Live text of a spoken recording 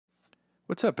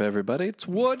What's up, everybody? It's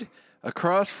Wood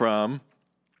across from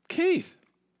Keith.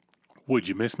 Would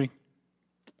you miss me?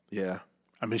 Yeah.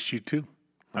 I missed you too.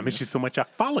 I missed you so much I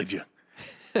followed you.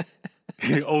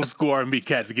 Old school R&B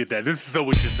cats get that. This is So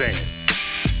What You're Saying.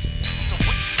 So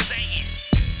what you saying?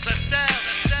 Let's down.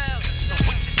 So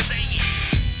what you saying?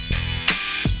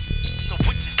 So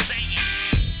what you saying?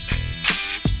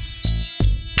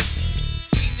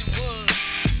 Keith and Wood.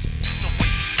 So what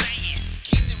you saying?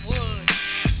 Keith and Wood.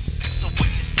 So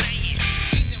what you saying?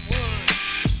 Keith and Wood.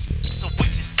 So what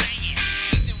you saying?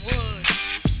 Keith and Wood.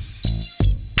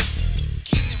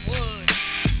 Keith and Wood.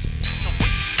 So what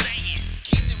you saying?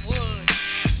 Keith and Wood.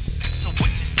 So what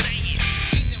you saying?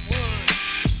 Keith and Wood.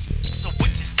 So what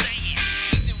you saying?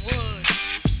 Keith and Wood.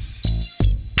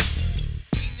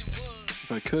 Keith and Wood.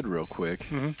 If I could, real quick.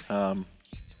 You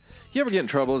ever get in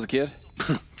trouble as a kid?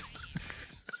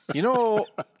 you know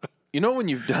when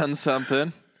you've done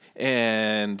something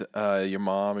and your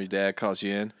mom or your dad calls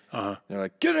you in. They're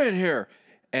like, "Get in here,"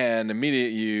 and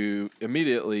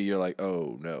immediately you're like,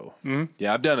 "Oh no,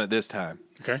 yeah, I've done it this time."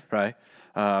 Okay. Right?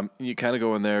 You kind of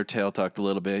go in there, tail tucked a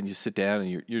little bit, and you sit down and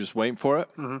you're just waiting for it.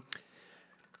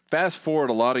 Fast forward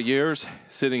a lot of years,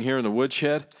 sitting here in the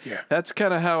woodshed. Yeah. That's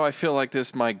kind of how I feel like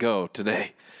this might go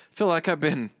today. I feel like I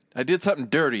did something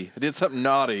dirty. I did something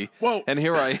naughty. Whoa. And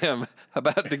here I am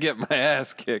about to get my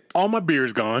ass kicked. All my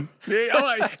beer's gone.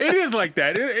 It is like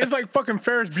that. It's like fucking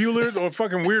Ferris Bueller's or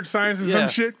fucking Weird Science or Yeah. some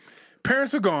shit.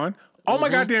 Parents are gone. All my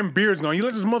goddamn beer's gone. You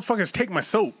let those motherfuckers take my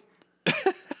soap.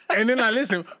 And then I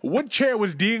listen, what chair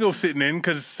was Diego sitting in?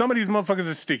 Because some of these motherfuckers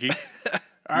are sticky.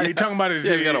 All right, you talking about his,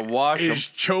 you gotta wash 'em. his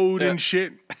chode and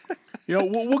shit. You know,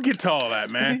 we'll get to all that,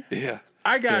 man. Yeah.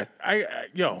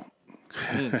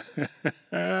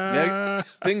 Yeah,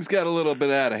 things got a little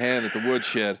bit out of hand at the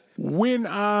woodshed. When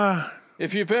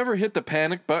If you've ever hit the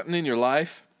panic button in your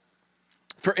life,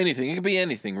 for anything, it could be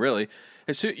anything really.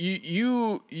 It's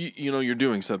you know you're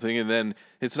doing something and then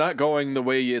it's not going the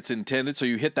way it's intended, so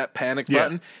you hit that panic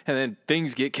button and then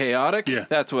things get chaotic. Yeah.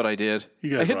 That's what I did.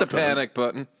 You guys I hit were the off the hook. panic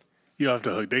button. you're off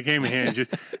the hook. They came in here and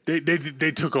just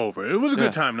they took over. It was a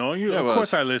good time, though. It Of was.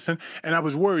 course I listened. And I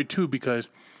was worried too because,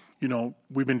 you know,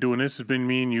 we've been doing this. It's been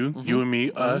me and you, you and me,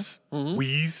 us,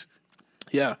 we's.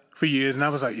 Yeah. For years, and I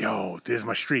was like, yo, there's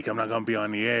my streak. I'm not going to be on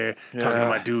the air talking to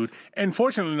my dude. And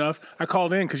fortunately enough, I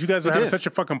called in because you guys were having did. such a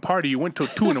fucking party. You went till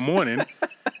 2 in the morning,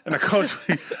 and I called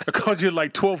you at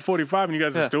like 12:45, and you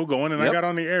guys are still going, and I Yep. got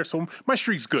on the air. So my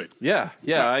streak's good. Yeah.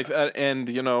 And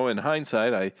you know, in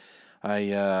hindsight,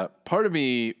 I part of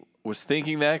me was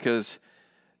thinking that because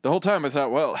the whole time I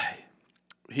thought, well,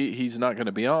 he's not going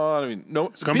to be on. I mean, no,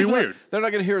 it's gonna be weird. They're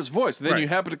not going to hear his voice. And then Right. you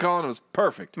happen to call and it was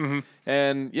perfect.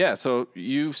 And yeah, so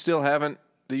you haven't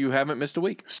missed a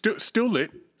week. Still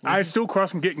lit. I still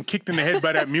cross from getting kicked in the head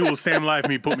by that mule Sam Live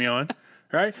me put me on.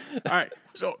 Right? All right.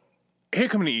 So here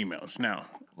come the emails now.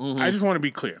 I just want to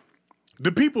be clear.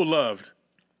 The people loved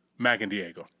Mac and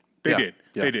Diego. They Yeah, did.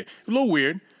 yeah. They did. A little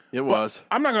weird. It but was.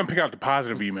 I'm not going to pick out the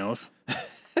positive emails.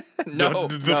 No,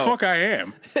 The fuck I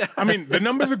am. I mean, the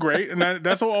numbers are great, and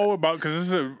that's all we're about because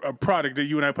this is a product that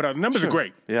you and I put out. The numbers are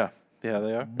great, Yeah, they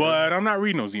are. but I'm not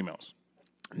reading those emails.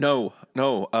 No.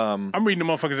 I'm reading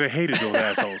the motherfuckers that hated those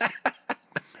assholes.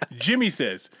 Jimmy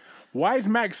says, why does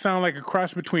Max sound like a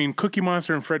cross between Cookie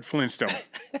Monster and Fred Flintstone?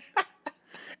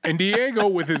 And Diego,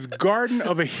 with his garden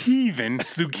of a heathen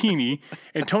zucchini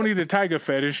and Tony the Tiger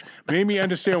fetish, made me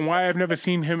understand why I've never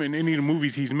seen him in any of the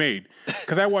movies he's made.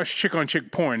 Because I watch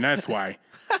chick-on-chick porn, that's why.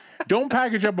 Don't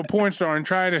package up a porn star and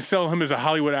try to sell him as a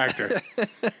Hollywood actor.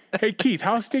 Hey, Keith,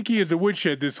 how sticky is the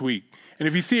woodshed this week? And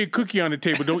if you see a cookie on the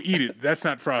table, don't eat it. That's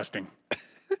not frosting.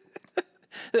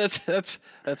 That's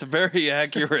very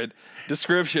accurate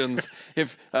descriptions.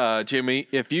 If Jimmy,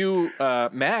 if you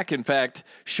Mac in fact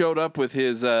showed up with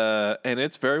his and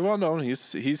it's very well known.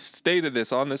 He's stated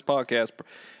this on this podcast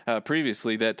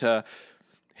previously that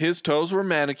his toes were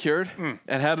manicured.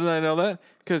 And how did I know that?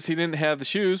 Because he didn't have the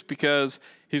shoes because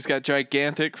he's got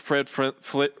gigantic Fred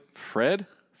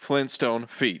Flintstone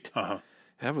feet.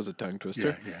 That was a tongue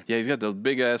twister. Yeah. He's got those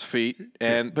big ass feet,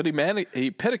 but he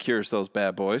pedicures those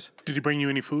bad boys. Did he bring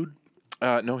you any food?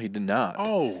 No, he did not.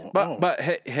 But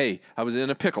hey, I was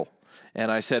in a pickle,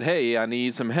 and I said, hey, I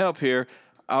need some help here.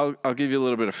 I'll give you a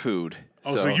little bit of food.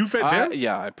 So you fed them?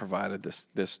 Yeah, I provided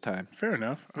this time. Fair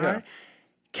enough. All right.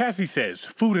 Cassie says,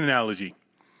 food analogy.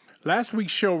 Last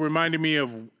week's show reminded me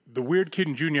of the weird kid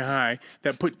in junior high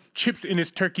that put chips in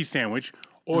his turkey sandwich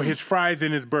or his fries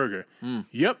in his burger.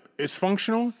 Yep, it's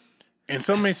functional, and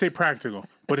some may say practical,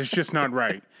 but it's just not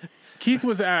right. Keith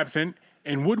was absent,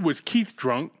 and Wood was Keith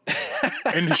drunk,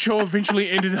 and the show eventually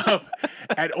ended up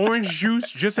Add orange juice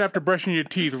just after brushing your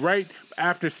teeth, right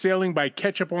after sailing by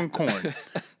ketchup on corn.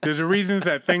 There's a reason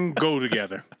that thing go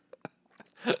together.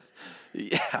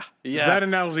 Yeah. That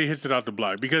analogy hits it out the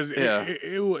block because Yeah.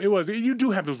 it was. You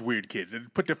do have those weird kids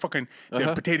that put their fucking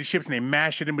their potato chips and they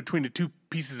mash it in between the two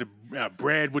pieces of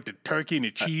bread with the turkey and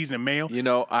the cheese and mayo. You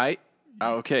know, I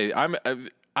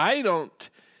don't.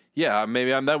 Yeah,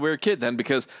 maybe I'm that weird kid then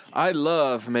because I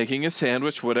love making a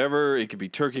sandwich, whatever. It could be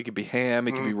turkey, it could be ham,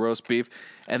 it could be roast beef,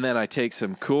 and then I take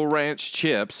some Cool Ranch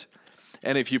chips,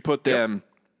 and if you put them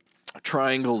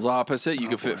triangles opposite, you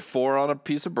can fit 4 on a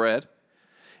piece of bread,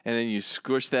 and then you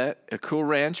squish that a Cool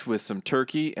Ranch with some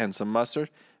turkey and some mustard.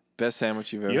 Best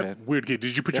sandwich you've ever had. Weird kid.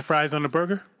 Did you put your fries on the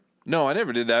burger? No, I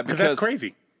never did that because That's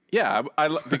crazy. Yeah,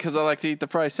 because I like to eat the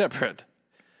fries separate.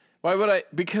 Why would I?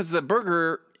 Because the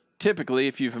burger, typically,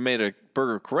 if you've made a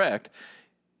burger correct,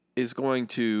 is going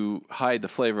to hide the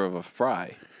flavor of a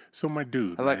fry. So my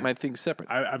dude, I like my things separate.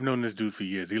 I've known this dude for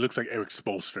years. He looks like Eric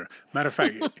Spolster. Matter of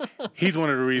fact, he's one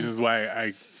of the reasons why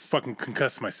I fucking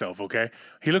concussed myself, okay?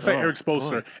 He looks like Eric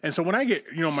Spolster. And so when I get,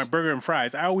 my burger and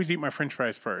fries, I always eat my french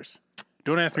fries first.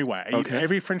 Don't ask me why. I eat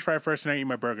every french fry first and I eat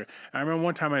my burger. I remember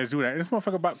one time I was doing that and this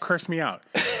motherfucker about cursed me out.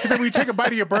 He's like, will you take a bite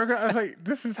of your burger? I was like,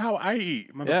 this is how I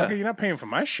eat. Motherfucker, you're not paying for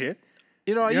my shit.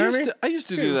 I know what I used mean? I used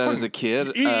to do that as a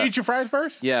kid. Eat your fries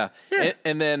first? Yeah.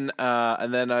 And then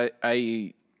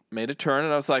I made a turn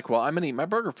and I was like, well, I'm gonna eat my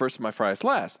burger first and my fries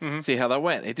last. See how that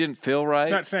went. It didn't feel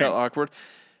right. not same. Felt awkward.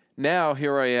 Now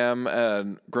here I am,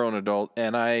 a grown adult,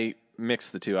 and I mix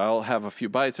the two. I'll have a few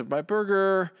bites of my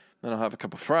burger, then I'll have a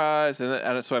couple fries,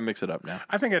 and so I mix it up now.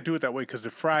 I think I do it that way because the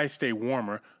fries stay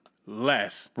warmer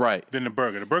less Right. than the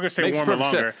burger. The burger stay Makes warmer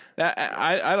perfect longer. sense.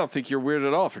 I don't think you're weird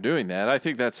at all for doing that. I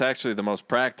think that's actually the most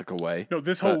practical way. No,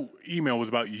 this whole email was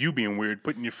about you being weird,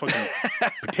 putting your fucking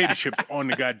potato chips on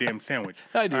the goddamn sandwich.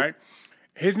 I do. All right?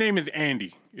 His name is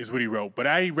Andy, is what he wrote, but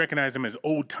I recognize him as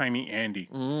old timey Andy.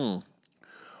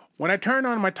 When I turned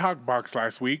on my talk box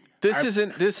last week, This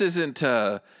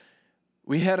isn't.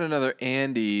 We had another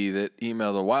Andy that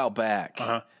emailed a while back,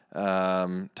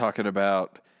 talking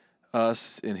about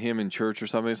us and him in church or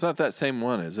something. It's not that same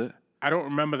one, is it? I don't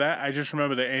remember that. I just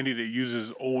remember the Andy that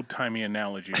uses old timey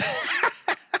analogy.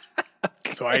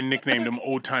 So I nicknamed him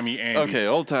old timey Andy. Okay,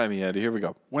 old timey Andy. Here we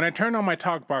go. When I turned on my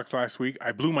talk box last week,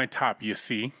 I blew my top, you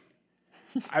see.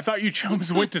 I thought you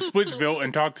chums went to Splitsville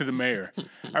and talked to the mayor.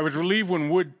 I was relieved when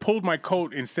Wood pulled my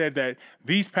coat and said that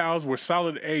these pals were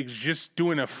solid eggs just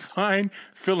doing a fine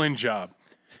fill-in job.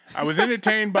 I was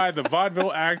entertained by the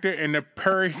vaudeville actor and the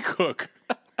prairie cook.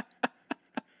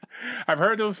 I've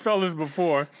heard those fellas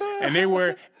before, and they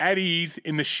were at ease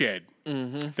in the shed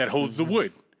that holds the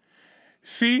wood.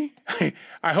 See,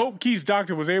 I hope Keith's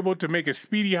doctor was able to make a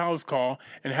speedy house call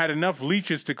and had enough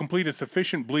leeches to complete a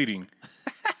sufficient bleeding.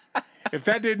 If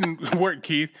that didn't work,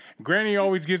 Keith, Granny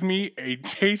always gives me a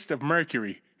taste of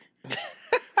mercury.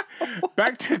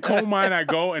 Back to the coal mine I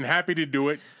go and happy to do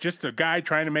it. Just a guy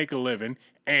trying to make a living,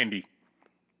 Andy.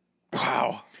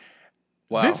 Wow.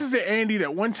 This is the Andy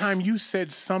that one time you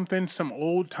said something, some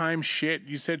old time shit.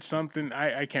 You said something,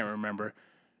 I can't remember.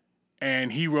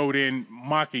 And he wrote in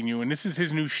mocking you, and this is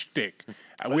his new shtick.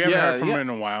 We haven't heard from him in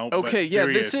a while. Okay, but there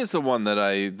he this is the one that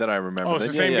I remember. Oh, it's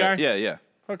the same guy? Yeah.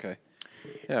 Okay.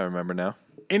 Yeah, I remember now.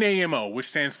 NAMO, which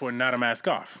stands for Not a Mask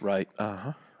Off. Right.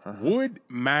 Wood,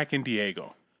 Mac, and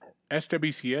Diego.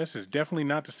 SWCS is definitely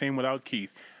not the same without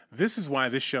Keith. This is why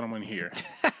this gentleman here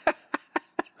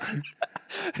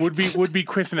would be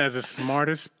christened as the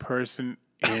smartest person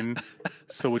in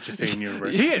So What You Say in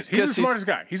Universe. He is. He's the smartest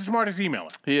guy. He's the smartest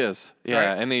emailer. He is. Yeah,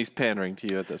 Right. and he's pandering to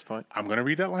you at this point. I'm going to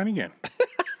read that line again.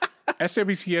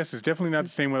 SWCS is definitely not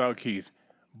the same without Keith,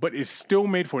 but it's still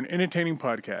made for an entertaining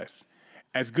podcast.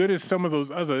 As good as some of those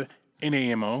other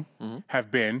NAMO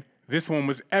have been, this one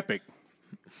was epic.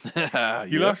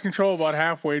 You lost control about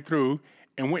halfway through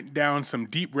and went down some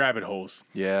deep rabbit holes.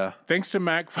 Yeah. Thanks to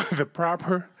Mac for the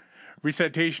proper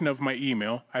recitation of my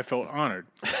email. I felt honored.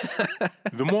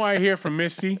 The more I hear from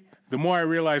Misty, the more I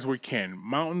realize we're kin.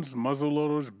 Mountains,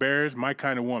 muzzleloaders, bears, my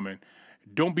kind of woman.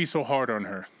 Don't be so hard on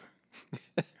her.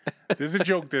 There's a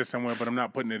joke there somewhere, but I'm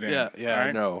not putting it in. Yeah, all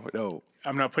right? no.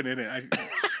 I'm not putting it in.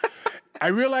 I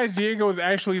realized Diego is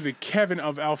actually the Kevin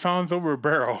of Alfonso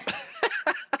Ribeiro.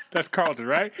 That's Carlton,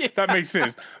 right? Yeah. That makes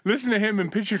sense. Listen to him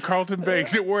and picture Carlton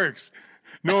Banks. It works.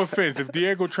 No offense. If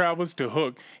Diego travels to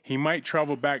Hook, he might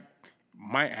travel back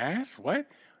my ass? What?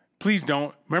 Please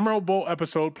don't. Memorable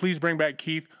episode. Please bring back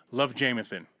Keith. Love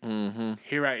Jamathan. Mm-hmm.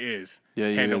 Here I is. Yeah,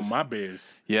 you handle is. my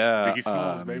biz. Yeah. Biggie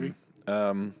Smalls, baby.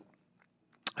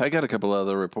 I got a couple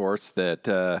other reports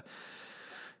that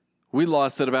we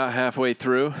lost it about halfway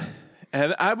through,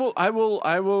 And I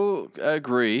will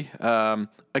agree.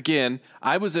 Again,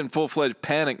 I was in full-fledged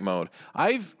panic mode.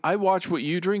 I watch what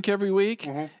you drink every week,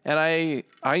 and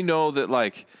I know that,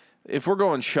 like, if we're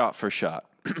going shot for shot,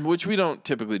 which we don't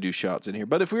typically do shots in here,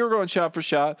 but if we were going shot for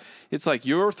shot, it's like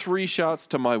your 3 shots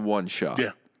to my 1 shot.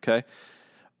 Yeah. Okay.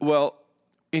 Well,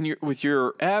 with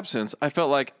your absence, I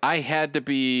felt like I had to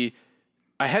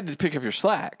pick up your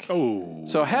slack. Oh.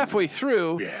 So halfway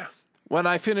through, Yeah. when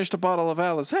I finished a bottle of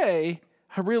Alizé,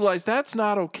 I realized that's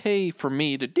not okay for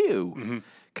me to do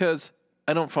because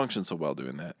I don't function so well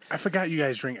doing that. I forgot you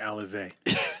guys drink Alizé.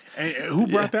 And who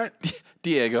brought that?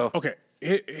 Diego. Okay,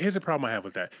 here's the problem I have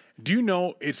with that. Do you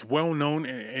know it's well known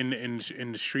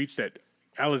in the streets that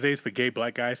Alizé is for gay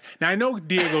black guys? Now, I know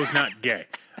Diego's not gay.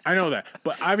 I know that.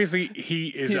 But obviously, he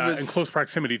is in close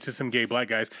proximity to some gay black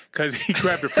guys because he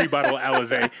grabbed a free bottle of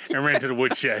Alizé and ran to the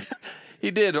woodshed. He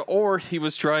did, or he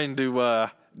was trying to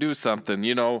do something,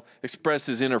 express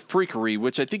his inner freakery,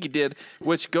 which I think he did,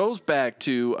 which goes back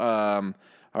to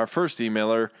our first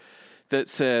emailer that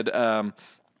said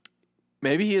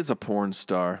maybe he is a porn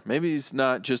star. Maybe he's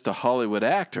not just a Hollywood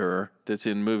actor that's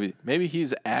in movies. Maybe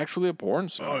he's actually a porn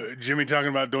star. Oh, Jimmy talking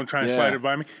about don't try and slide it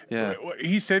by me. Yeah.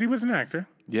 He said he was an actor.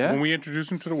 Yeah. When we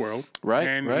introduced him to the world. Right,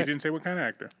 And right. he didn't say what kind of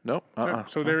actor. Nope.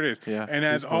 So there it is. Yeah, And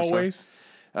he's as a porn star. always,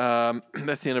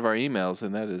 That's the end of our emails,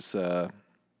 and that is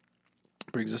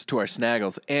brings us to our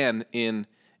snaggles. And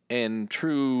in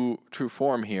true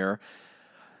form here,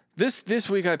 this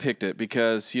week I picked it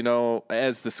because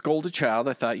as the scolded child,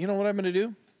 I thought, you know what I'm going to do?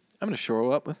 I'm going to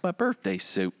show up with my birthday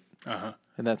suit,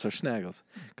 and that's our snaggles.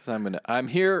 Because I'm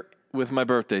here with my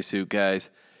birthday suit, guys,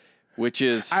 which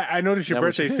is I noticed your Now what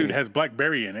birthday you suit think? has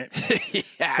blackberry in it.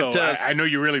 yeah, So it does. I know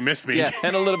you really missed me. Yeah,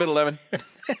 and a little bit of lemon.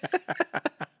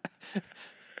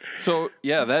 So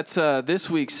yeah, that's this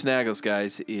week's Snaggles,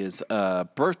 guys. Is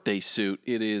birthday suit.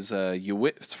 It is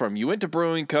it's from Uinta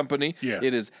Brewing Company. Yeah.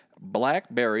 It is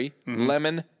blackberry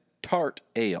lemon tart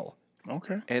ale,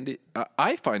 Okay. and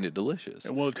I find it delicious.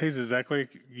 Well, it tastes exactly like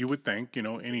you would think,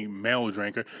 any male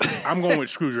drinker. I'm going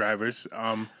with screwdrivers.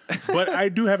 But I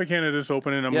do have a can of this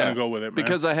open, and I'm going to go with it, man.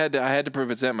 because I had to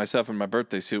present myself in my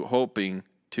birthday suit, hoping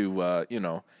to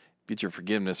get your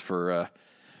forgiveness for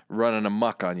running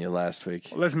amok on you last week.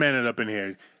 Let's man it up in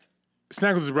here.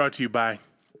 Snaggles is brought to you by...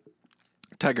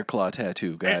 Tiger Claw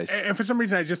Tattoo, guys. And for some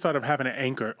reason, I just thought of having an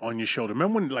anchor on your shoulder.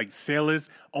 Remember when, like, sailors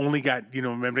only got,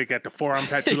 remember they got the forearm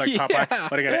tattoo like Popeye,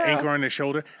 but they got an anchor on their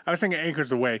shoulder? I was thinking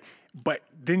anchors away, but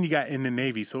then you got in the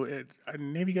Navy. So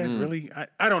Navy guys really,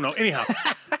 I don't know. Anyhow,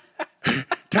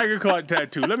 Tiger Claw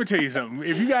Tattoo. Let me tell you something.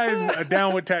 If you guys are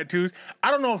down with tattoos,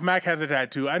 I don't know if Mac has a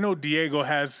tattoo. I know Diego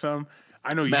has some.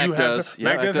 I know Mac you have does. some.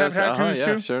 Yeah, Mac does have tattoos yeah,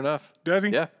 too? sure enough. Does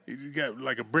he? Yeah. He got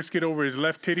like a brisket over his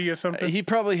left titty or something? He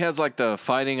probably has like the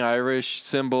Fighting Irish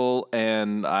symbol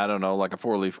and I don't know, like a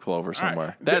 4-leaf clover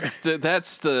somewhere. That's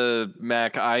the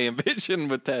Mac I envision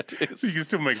with tattoos. You can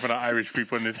still make fun of Irish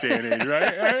people in this day and age,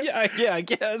 right? yeah, I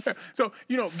guess. So,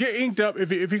 get inked up.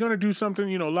 If you're going to do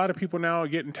something, a lot of people now are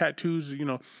getting tattoos,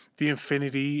 the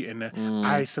infinity and the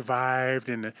I survived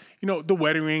and the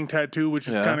wedding ring tattoo, which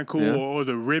is Yeah, kind of cool, yeah. or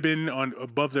the ribbon on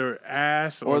above their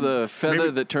ass. Or the feather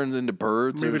maybe, that turns into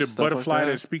birds. maybe or the stuff butterfly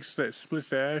like that splits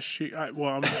the ass.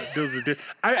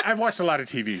 I've watched a lot of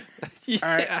TV. And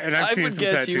I've I seen would some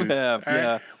guess tattoos. you have, all right?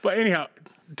 yeah. But anyhow,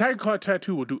 Tiger Claw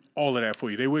Tattoo will do all of that for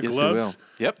you. They wear Yes, they gloves.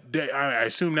 will. Yep. I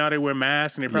assume now they wear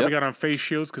masks and they probably Yep. got on face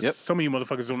shields because Yep. some of you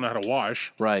motherfuckers don't know how to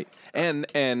wash. Right. And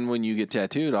when you get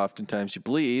tattooed, oftentimes you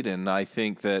bleed. And I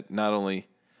think that not only,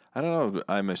 I don't know,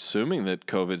 I'm assuming that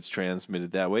COVID's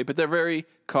transmitted that way, but they're very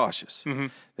cautious.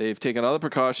 They've taken all the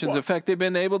precautions. In fact, they've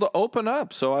been able to open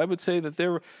up. So I would say that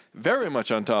they're very much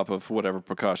on top of whatever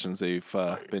precautions they've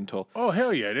been told. Oh,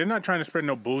 hell yeah. They're not trying to spread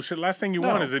no bullshit. Last thing you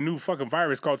want is a new fucking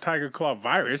virus called Tiger Claw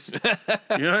virus. You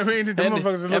know what I mean? The motherfuckers are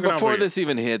And looking out before for you. this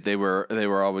even hit, they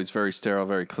were always very sterile,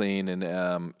 very clean,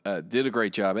 and did a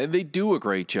great job. And they do a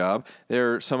great job.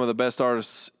 They're some of the best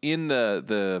artists in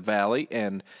the valley,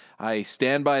 and I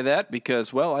stand by that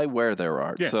because, well, I wear their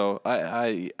art. Yeah. So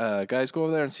I guys, go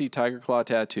over there and see Tiger Claw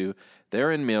Tattoo. They're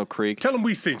in Mill Creek. Tell them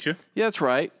we sent you. Yeah, that's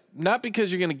right. Not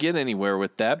because you're going to get anywhere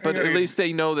with that, but at least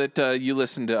they know that you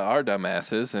listen to our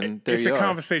dumbasses, and there It's you a are.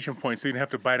 conversation point, so you don't have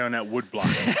to bite on that wood block.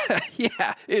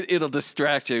 Yeah, it'll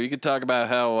distract you. You can talk about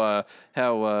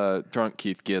how drunk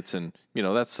Keith gets, and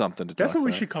that's something to That's talk what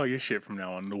we about. should call your shit from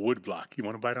now on, the wood block. You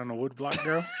want to bite on the wood block,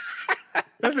 girl?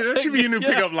 That should be your new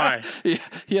pickup line.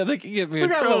 Yeah, they can get me We in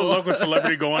got a little trouble. local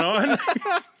celebrity going on.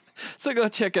 So go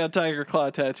check out Tiger Claw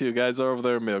Tattoo, guys, over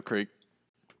there in Mill Creek.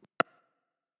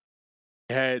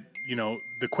 Had,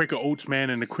 the Quaker Oats man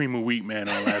and the cream of wheat man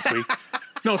on last week.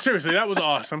 No, seriously, that was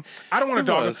awesome. I don't want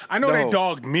to It dog was. them. I know they No.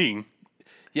 dogged me.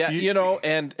 Yeah,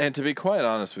 and to be quite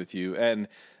honest with you, and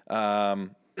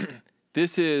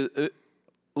this is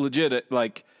legit.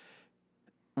 Like,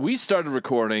 we started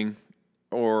recording,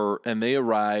 and they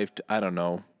arrived. I don't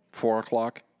know, 4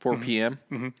 p.m.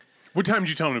 What time did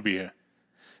you tell them to be here?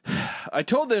 I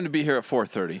told them to be here at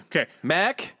 4:30. Okay.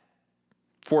 Mac,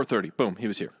 4:30. Boom, he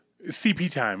was here. CP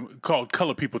time, called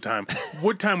color people time.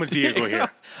 What time was Diego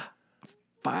here?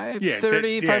 5:30, yeah,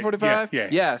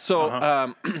 5:45. yeah.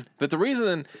 So, but the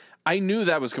reason I knew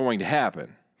that was going to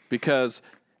happen because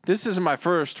this is my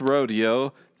first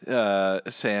rodeo,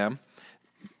 Sam.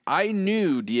 I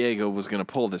knew Diego was going to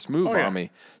pull this move yeah. on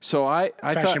me, so I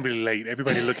thought Fashionably late.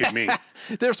 Everybody look at me.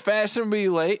 there's fashionably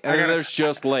late, and then there's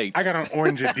just late. I got on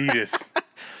orange Adidas.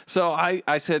 So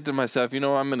I said to myself, I'm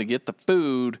going to get the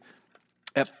food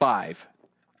at 5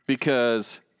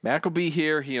 because Mac will be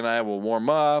here. He and I will warm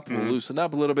up. We'll loosen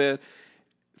up a little bit.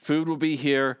 Food will be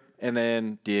here, and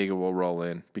then Diego will roll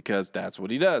in because that's what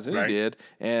he does, and Right. he did.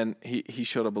 And he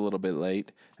showed up a little bit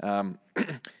late.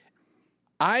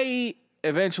 I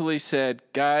eventually said,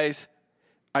 guys,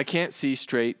 I can't see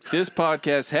straight. This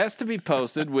podcast has to be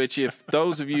posted, which if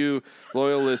those of you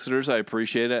loyal listeners, I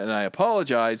appreciate it, and I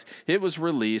apologize. It was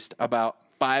released about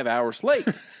 5 hours late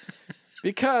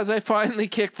because I finally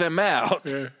kicked them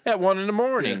out at 1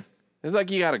 a.m. It's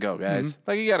like, you got to go, guys.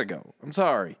 Like, you got to go. I'm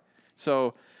sorry.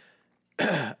 So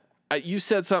you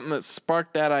said something that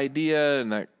sparked that idea,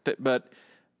 and but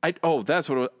that's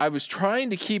what it was. I was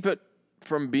trying to keep it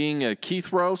from being a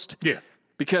Keith roast. Yeah.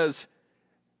 Because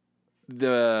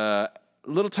the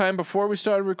little time before we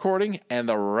started recording and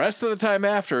the rest of the time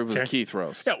after, it was Keith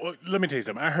roast. Yeah, well, let me tell you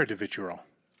something. I heard the vitriol.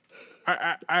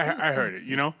 I heard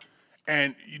it,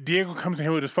 And Diego comes in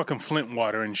here with his fucking Flint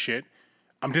water and shit.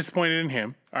 I'm disappointed in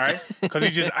him, all right? Because he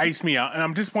just iced me out. And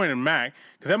I'm disappointed in Mac,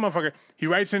 because that motherfucker, he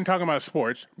writes in talking about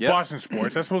sports, Boston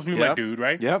sports. That's supposed to be my dude,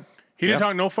 right? Yep. He didn't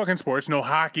talk no fucking sports, no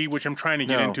hockey, which I'm trying to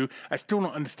get No. into. I still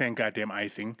don't understand goddamn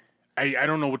icing. I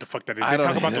don't know what the fuck that is. I They don't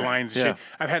talk about the either. lines and Yeah. shit.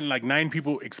 I've had like 9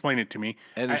 people explain it to me.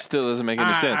 And it still doesn't make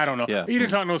any sense. I don't know. Yeah. He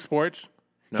didn't talk no sports.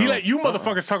 He let you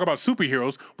motherfuckers talk about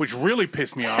superheroes, which really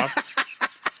pissed me off.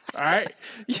 All right?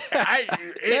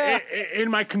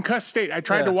 In my concussed state, I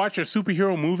tried to watch a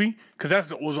superhero movie because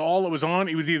that was all it was on.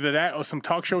 It was either that or some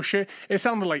talk show shit. It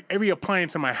sounded like every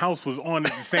appliance in my house was on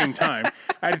at the same time.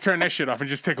 I had to turn that shit off and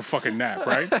just take a fucking nap,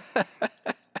 right?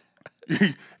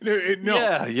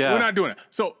 No, Yeah. we're not doing it.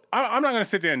 So I'm not gonna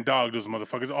sit there and dog those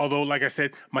motherfuckers. Although, like I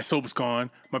said, my soap's gone,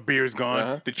 my beer's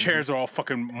gone, the chairs are all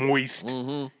fucking moist.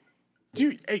 Do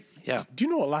you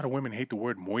know a lot of women hate the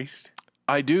word moist?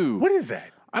 I do. What is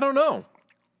that? I don't know.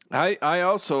 I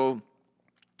also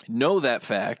know that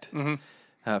fact,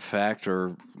 fact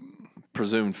or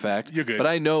presumed fact. You're good. But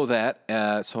I know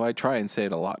that, so I try and say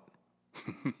it a lot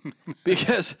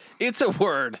because it's a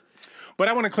word. But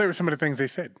I want to clear some of the things they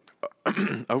said.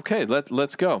 Okay,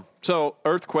 let's go. So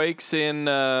earthquakes in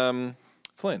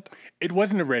Flint. It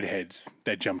wasn't the redheads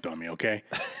that jumped on me, okay?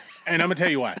 And I'm gonna tell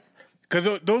you why. Because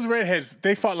those redheads,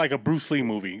 they fought like a Bruce Lee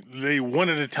movie. They one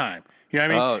at a time. You know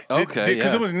what I mean? Oh, okay,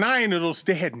 Because yeah. it was 9 of those.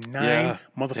 They had 9 Yeah,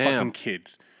 motherfucking damn.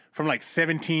 kids. From like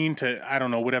 17 to, I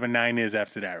don't know, whatever 9 is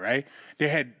after that, right? They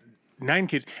had 9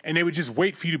 kids, and they would just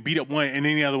wait for you to beat up one, and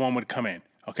then the other one would come in,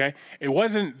 okay? It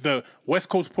wasn't the West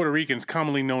Coast Puerto Ricans,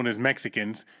 commonly known as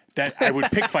Mexicans, that I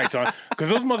would pick fights on, because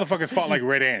those motherfuckers fought like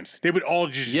red ants. They would all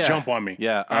just jump on me.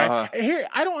 Yeah, all right? Here,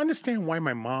 I don't understand why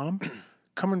my mom,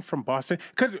 coming from Boston,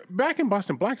 because back in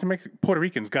Boston, blacks and Puerto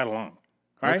Ricans got along.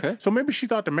 All right. Okay. So maybe she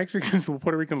thought the Mexicans were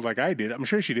Puerto Ricans like I did. I'm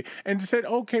sure she did. And said,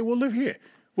 okay, we'll live here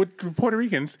with the Puerto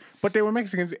Ricans, but they were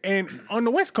Mexicans. And on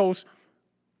the West Coast,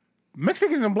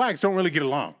 Mexicans and blacks don't really get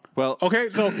along. Well- okay,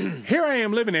 so here I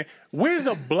am living there. Where's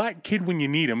a black kid when you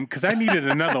need him? Because I needed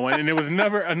another one, and there was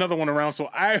never another one around.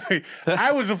 So I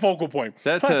was the focal point.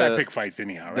 That's Plus, a- I pick fights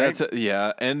anyhow, right?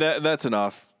 And that's an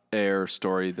off-air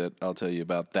story that I'll tell you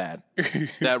about that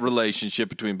relationship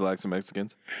between blacks and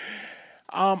Mexicans.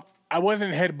 I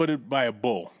wasn't headbutted by a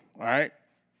bull. All right,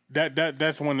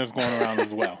 that's one that's going around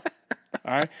as well.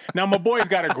 All right. Now my boy's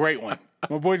got a great one.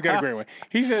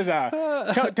 He says,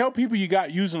 "Tell people you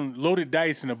got using loaded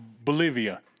dice in a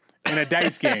Bolivia in a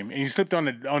dice game, and you slipped on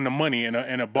the money in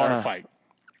a bar fight."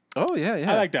 Oh yeah.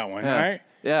 I like that one. Yeah. All right.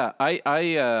 Yeah,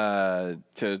 I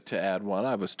to add one,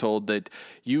 I was told that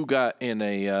you got in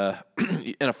a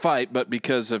in a fight, but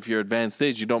because of your advanced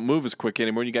stage, you don't move as quick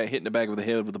anymore. And you got hit in the back of the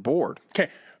head with a board. Okay.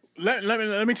 Let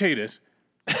me tell you this.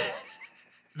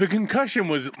 The concussion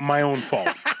was my own fault.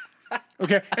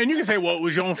 Okay, and you can say, well, it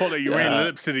was your own fault that you ran your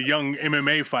lips to the young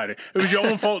MMA fighter. It was your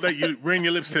own fault that you ran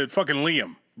your lips to fucking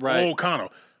Liam. Right. Oh,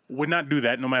 Connell would not do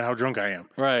that no matter how drunk I am.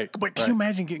 Right. But can you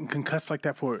imagine getting concussed like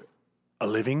that for a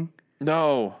living?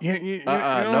 No. You know what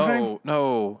I'm saying?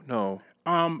 No.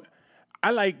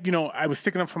 I I was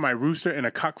sticking up for my rooster in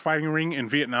a cockfighting ring in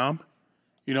Vietnam.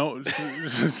 You know,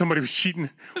 somebody was cheating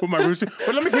with my rooster.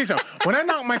 But let me tell you something. When I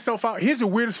knocked myself out, here's the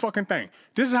weirdest fucking thing.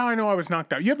 This is how I know I was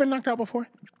knocked out. You ever been knocked out before?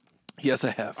 Yes, I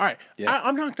have. All right. Yeah.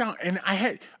 I'm knocked out, and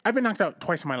I've been knocked out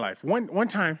twice in my life. One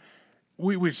time,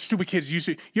 we were stupid kids.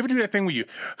 You ever do that thing where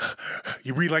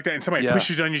you breathe like that, and somebody Yeah.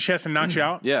 pushes you on your chest and knocks you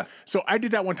out? Yeah. So I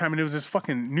did that one time, and there was this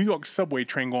fucking New York subway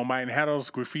train going by, and it had all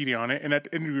this graffiti on it. And at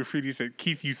the end of the graffiti, it said,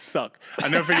 "Keith, you suck." I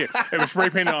never forget. It was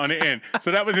spray painted on the end. So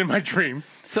that was in my dream.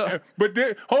 So- but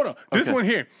hold on, this Okay. one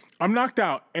here, I'm knocked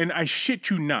out, and I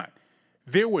shit you not,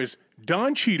 there was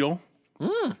Don Cheadle,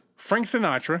 Frank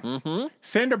Sinatra,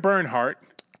 Sandra Bernhardt,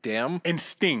 Damn. and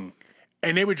Sting.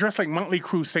 And they were dressed like Motley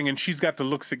Crue singing "She's Got the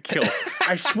Looks That Kill."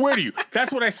 I swear to you,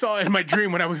 that's what I saw in my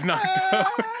dream when I was knocked out.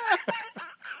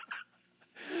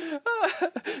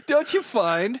 Don't you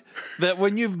find that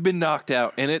when you've been knocked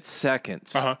out and it's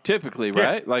seconds, typically,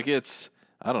 right? Like it's,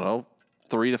 I don't know,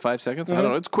 3 to 5 seconds. I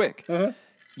don't know. It's quick.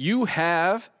 You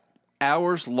have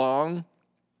hours long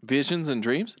visions and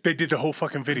dreams. They did the whole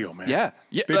fucking video, man. Yeah.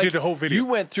 They like, did the whole video. You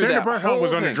went through Sandra that Bernhardt whole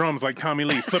was on the thing. drums like Tommy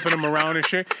Lee, flipping them around and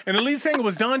shit. And the lead singer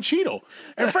was Don Cheadle.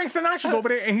 And Frank Sinatra's over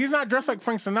there, and he's not dressed like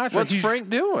Frank Sinatra. What's he's, Frank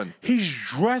doing? He's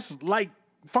dressed like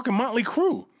fucking Motley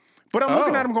Crue. But I'm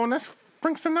looking at him going, that's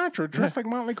Frank Sinatra dressed like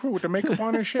Motley Crue with the makeup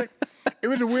on and shit. It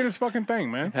was the weirdest fucking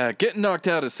thing, man. Getting knocked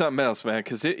out is something else, man.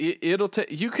 Because it'll take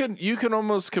you can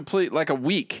almost complete like a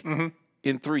week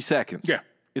in 3 seconds. Yeah.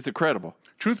 It's incredible.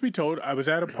 Truth be told, I was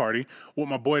at a party with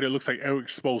my boy that looks like Eric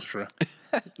Spoelstra.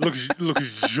 looks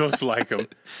just like him.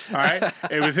 All right?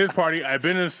 It was his party. I've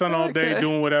been in the sun all day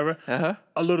doing whatever.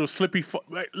 A little slippy.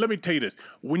 Let me tell you this.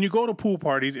 When you go to pool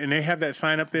parties and they have that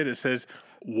sign up there that says,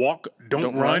 walk,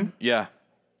 don't run, Yeah.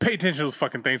 pay attention to those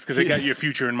fucking things because they got your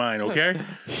future in mind, okay?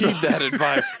 Heed that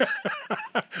advice.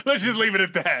 Let's just leave it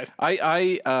at that.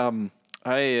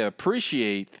 I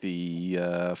appreciate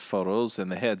the photos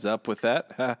and the heads up with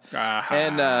that,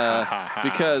 and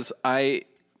because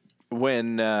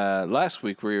when last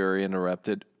week we were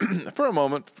interrupted for a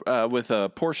moment with a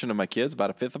portion of my kids, about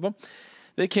a fifth of them.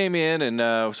 They came in,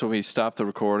 and so we stopped the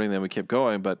recording. Then we kept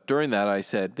going. But during that, I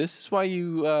said, "This is why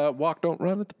you walk, don't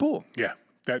run at the pool." Yeah,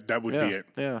 that would be it.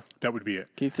 Yeah. That would be it.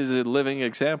 Keith is a living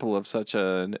example of such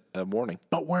a warning.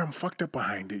 But where I'm fucked up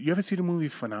behind it, you ever see the movie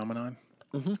Phenomenon?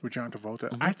 With John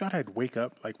Travolta, I thought I'd wake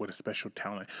up like with a special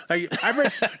talent. Like I've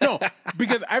read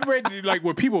because I've read like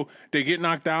where people they get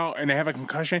knocked out and they have a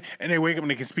concussion and they wake up and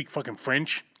they can speak fucking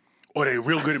French or they're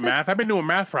real good at math. I've been doing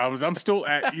math problems. I'm still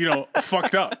at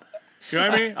fucked up. You know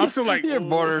what I mean? I'm still like You're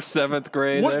border 7th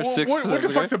grade. what, There, what, 6th what the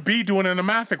grade. fuck's a B doing in a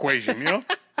math equation? You know,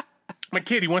 my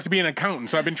kid he wants to be an accountant,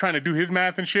 so I've been trying to do his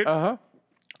math and shit. I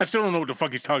still don't know what the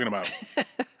fuck he's talking about.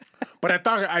 But I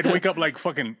thought I'd wake up like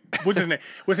fucking, what's his name?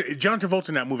 Was it John Travolta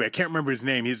in that movie? I can't remember his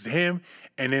name. It's him.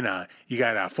 And then you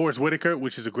got Forrest Whitaker,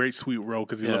 which is a great sweet role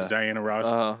because he loves Diana Ross.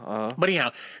 But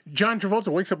anyhow, John Travolta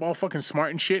wakes up all fucking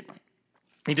smart and shit.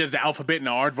 He does the alphabet and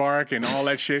the aardvark and all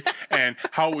that shit. And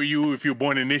how were you if you were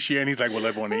born in this year? And he's like, well, I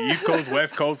was born in the East Coast,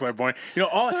 West Coast. I was born,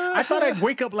 I thought I'd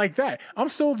wake up like that. I'm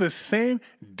still the same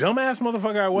dumbass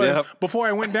motherfucker I was before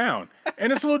I went down.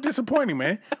 And it's a little disappointing,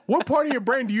 man. What part of your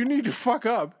brain do you need to fuck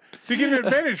up to get an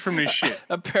advantage from this shit?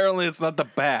 Apparently, it's not the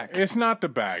back. It's not the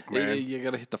back, man. You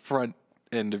got to hit the front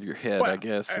end of your head, I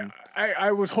guess. And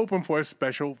I was hoping for a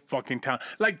special fucking talent,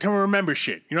 like to remember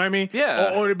shit. You know what I mean?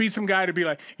 Yeah. Or to be some guy to be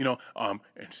like, in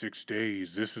 6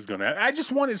 days this is gonna. I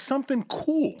just wanted something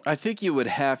cool. I think you would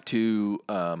have to,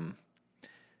 I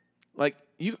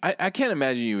can't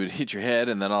imagine you would hit your head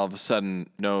and then all of a sudden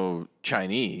know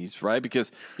Chinese, right?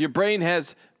 Because your brain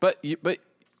has,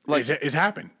 It's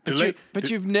happened.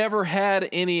 You've never had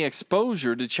any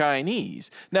exposure to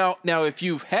Chinese. Now, if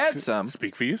you've had some,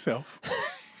 Speak for yourself.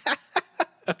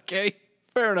 okay,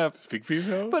 fair enough. Speak for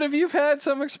yourself. But if you've had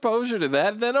some exposure to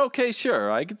that, then okay,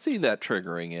 sure, I could see that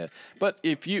triggering it. But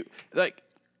if you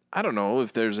I don't know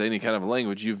if there's any kind of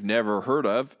language you've never heard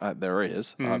of. There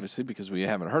is, obviously, because we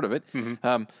haven't heard of it.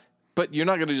 But you're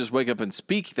not going to just wake up and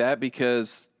speak that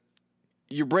because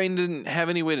your brain didn't have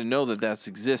any way to know that that's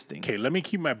existing. Okay, let me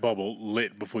keep my bubble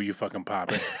lit before you fucking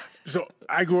pop it. So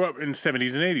I grew up in the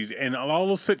 70s and 80s, and all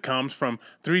those sitcoms from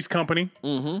Three's Company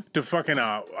to fucking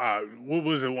what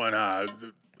was the one?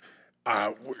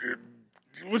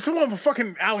 What's the one for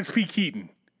fucking Alex P. Keaton?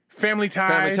 Family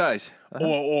Ties. Family Ties.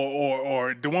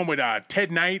 Or the one with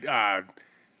Ted Knight.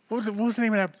 What was the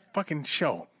name of that fucking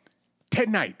show? Ted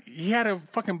Knight. He had a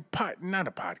fucking not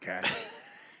a podcast.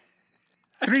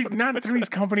 not Three's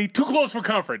Company. Too Close for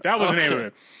Comfort. That was the name of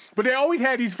it. But they always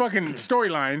had these fucking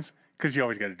storylines. Because you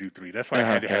always got to do 3. That's why I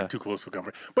had to have Too Close for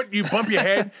Comfort. But you bump your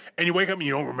head and you wake up and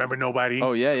you don't remember nobody.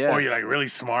 Oh, yeah, yeah. Or you're like really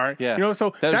smart. Yeah. You know,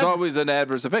 so there's always an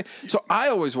adverse effect. So I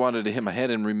always wanted to hit my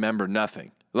head and remember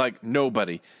nothing, like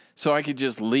nobody, so I could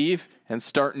just leave and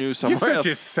start new You're somewhere such a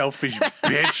else. selfish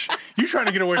bitch. You trying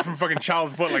to get away from fucking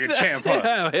child's foot like a champ, huh?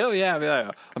 Yeah, hell yeah. I'd be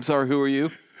like, I'm sorry, who are you?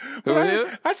 Who are you?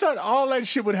 I thought all that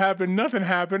shit would happen. Nothing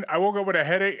happened. I woke up with a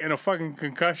headache and a fucking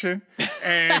concussion,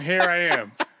 and here I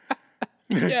am.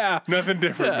 Yeah. Nothing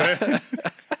different, man.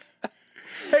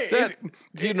 Hey,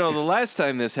 You know, the last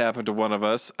time this happened to one of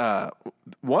us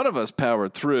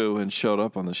powered through and showed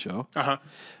up on the show.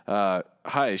 High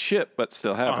as shit, but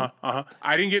still happened.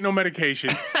 I didn't get no medication,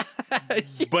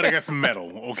 but I got some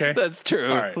metal, okay? That's true.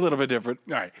 All right. A little bit different.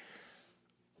 All right.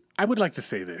 I would like to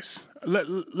say this.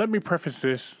 Let me preface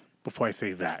this before I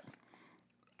say that.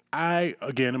 I,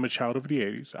 again, am a child of the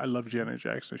 80s. I love Janet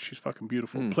Jackson. She's fucking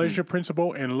beautiful. Mm-hmm. Pleasure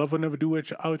Principle and Love Will Never Do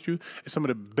Without You is some of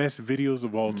the best videos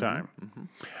of all time.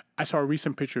 I saw a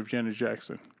recent picture of Janet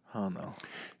Jackson. Oh, no.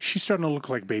 She's starting to look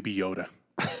like Baby Yoda.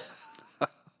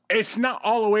 It's not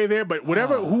all the way there, but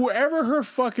whoever her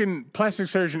fucking plastic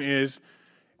surgeon is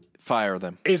Fire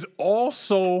them.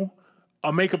 also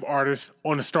a makeup artist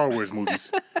on the Star Wars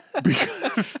movies.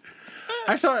 Because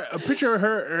I saw a picture of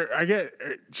her.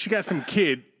 She got some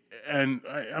kid, and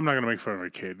I'm not gonna make fun of her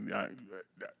kid.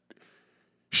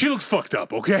 She looks fucked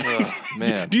up. Okay,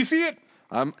 man. Do you see it?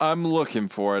 I'm looking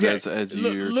for it as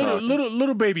you're talking.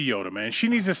 Little baby Yoda, man. She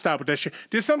needs to stop with that shit.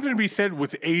 There's something to be said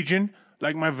with aging,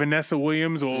 like my Vanessa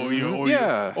Williams or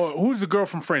who's the girl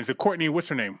from Friends? The Courtney, what's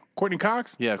her name? Courtney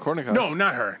Cox? Yeah, Courtney Cox. No,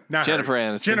 not her. Jennifer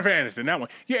Aniston. Jennifer Aniston, that one.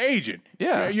 You're aging.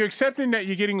 Yeah. You're accepting that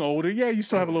you're getting older. Yeah, you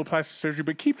still have a little plastic surgery,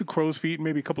 but keep the crow's feet and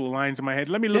maybe a couple of lines in my head.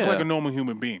 Let me look Yeah. like a normal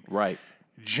human being. Right.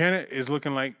 Janet is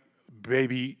looking like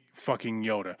baby fucking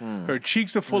Yoda. Her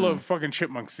cheeks are full of fucking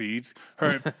chipmunk seeds.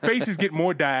 Her face is getting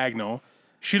more diagonal.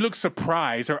 She looks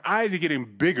surprised. Her eyes are getting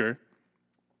bigger.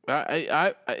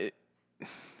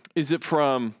 Is it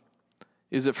from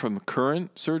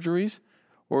current surgeries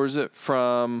or is it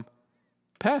from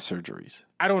past surgeries?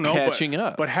 I don't know. Catching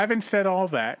up. But having said all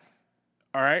that,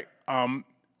 all right,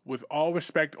 with all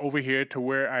respect over here to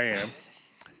where I am,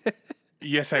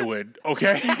 yes, I would.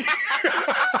 Okay.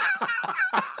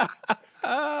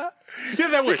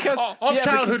 Yes, I would. Because- Off yeah,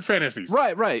 childhood fantasies.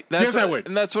 Right. Yes, I would.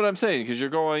 And that's what I'm saying because you're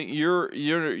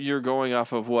going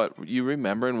off of what you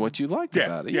remember and what you liked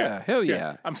about it. Yeah. Hell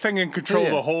yeah. I'm staying in control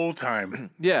Yeah. the whole time.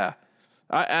 Yeah.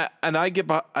 I get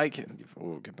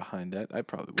behind that. I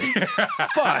probably would.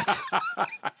 But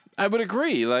I would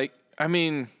agree. Like, I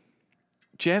mean,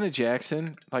 Janet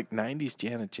Jackson, like 90s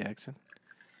Janet Jackson.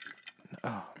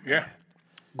 Yeah.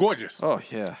 Gorgeous. Oh,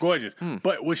 yeah. Gorgeous.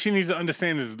 But what she needs to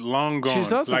understand is long gone,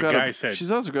 She's also like got Guy said.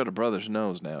 she's also got a brother's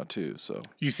nose now, too. So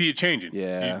You see it changing.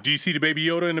 Yeah. Do you see the baby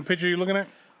Yoda in the picture you're looking at?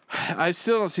 I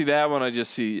still don't see that one. I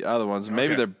just see other ones. Maybe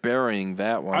Okay. they're burying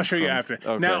that one. I'll show you after.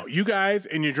 Okay. Now, you guys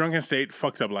in your drunken state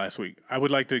fucked up last week. I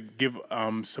would like to give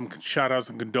some shout outs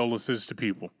and condolences to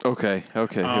people. Okay. Here we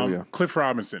go. Cliff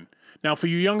Robinson. Now, for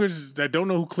you youngers that don't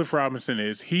know who Cliff Robinson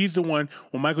is, he's the one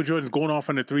when Michael Jordan's going off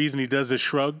on the threes and he does this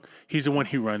shrug, he's the one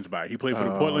he runs by. He played for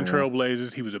the Portland Trail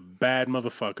Blazers. He was a bad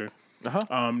motherfucker.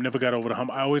 Never got over the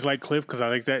hump. I always like Cliff because I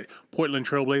like that Portland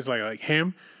Trail Blazers, like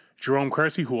him. Jerome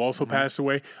Kersey, who also passed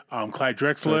away, Clyde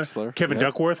Drexler, Kevin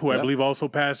Duckworth, who I believe also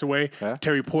passed away,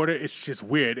 Terry Porter. It's just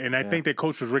weird. And I think that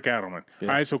coach was Rick Adelman. All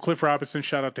right, so Cliff Robinson,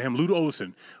 shout out to him. Lute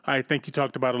Olson, I think you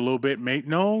talked about it a little bit, mate.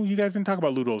 No, you guys didn't talk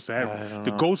about Lute Olson. Had the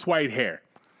ghost white hair.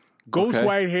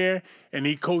 White hair, and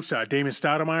he coached Damon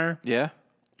Stoudemire, Yeah.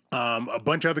 a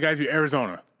bunch of other guys in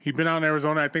Arizona. He'd been out in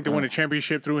Arizona. I think they won a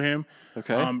championship through him.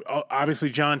 Okay.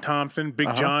 Obviously, John Thompson,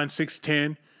 Big John,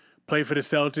 6'10", played for the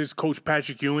Celtics, Coach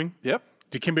Patrick Ewing. Yep.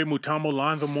 Dikembe Mutombo,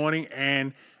 Lonzo Mourning,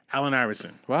 and Allen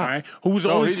Iverson. Wow. All right? Who was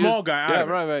the only he small just- guy out yeah, of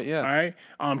it. right, yeah. All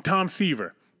right? Tom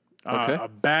Seaver, Okay. a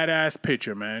badass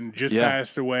pitcher, man, just Yeah.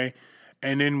 passed away.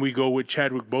 And then we go with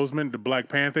Chadwick Boseman, the Black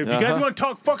Panther. If you guys want to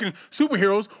talk fucking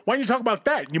superheroes, why don't you talk about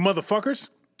that, you motherfuckers?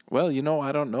 Well,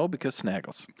 I don't know because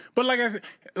Snaggles. But like I said,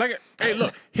 hey,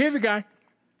 look, here's a guy.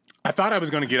 I thought I was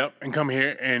going to get up and come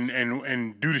here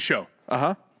and do the show.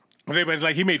 Because everybody's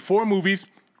like, he made 4 movies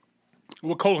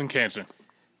with colon cancer.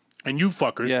 And you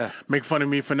fuckers make fun of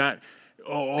me for not,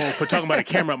 for talking about a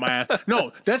camera up my ass.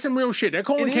 No, that's some real shit. That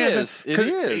colon It cancer. is. It 'cause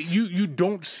is. You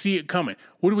don't see it coming.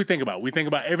 What do we think about? We think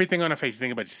about everything on our face. You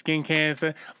think about your skin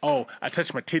cancer. Oh, I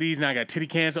touched my titties. Now I got titty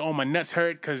cancer. Oh, my nuts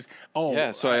hurt because,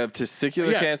 Yeah, so I have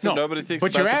testicular cancer. no, Nobody thinks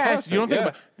but about your the ass, prostate. you don't think Yeah.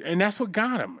 about, and that's what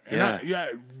got him.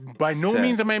 And By no Sad.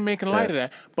 means am I making light of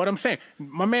that, but I'm saying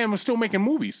my man was still making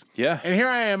movies. Yeah. And here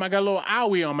I am, I got a little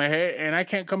owie on my head, and I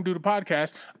can't come do the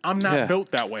podcast. I'm not Yeah.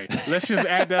 built that way. Let's just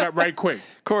add that up right quick.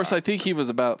 Of course, I think he was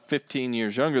about 15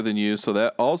 years younger than you, so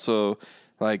that also,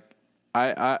 like,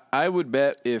 I would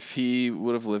bet if he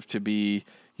would have lived to be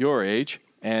your age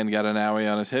and got an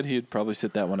owie on his head, he'd probably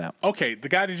sit that one out. Okay, the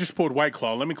guy that just pulled White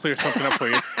Claw, let me clear something up for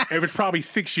you. It was probably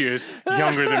 6 years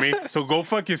younger than me, so go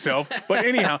fuck yourself. But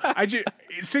anyhow,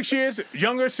 6 years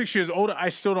younger, 6 years older, I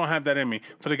still don't have that in me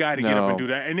for the guy to get up and No. do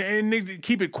that and they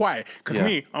keep it quiet. Because Yeah.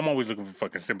 me, I'm always looking for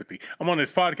fucking sympathy. I'm on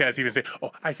this podcast even say, oh,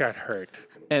 I got hurt.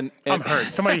 And I'm hurt.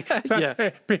 Somebody, Yeah.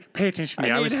 hey, pay attention to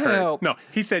me. I I was need hurt. help. No,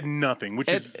 he said nothing, which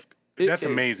is that's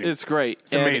amazing. It's great.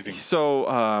 It's amazing.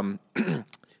 So,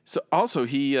 so also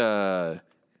he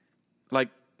like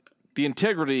the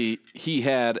integrity he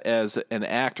had as an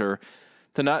actor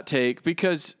to not take,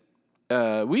 because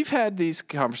we've had these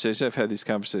conversations. I've had these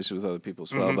conversations with other people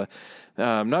as well, but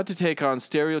not to take on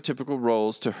stereotypical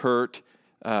roles to hurt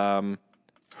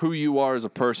who you are as a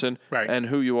person Right. and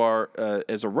who you are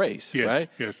as a race. Yes, right?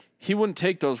 yes. He wouldn't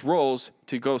take those roles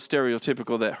to go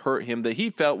stereotypical that hurt him, that he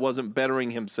felt wasn't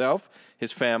bettering himself,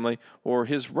 his family, or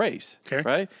his race. Okay.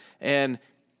 Right? And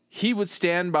he would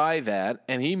stand by that,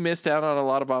 and he missed out on a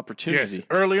lot of opportunity. Yes,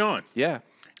 early on. Yeah.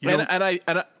 know- And I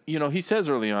you know, he says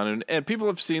early on, and people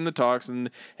have seen the talks and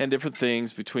different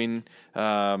things between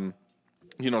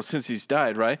you know, since he's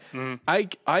died, right?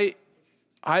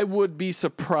 I would be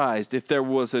surprised if there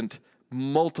wasn't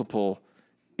multiple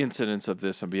incidents of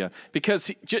this and beyond,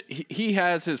 because he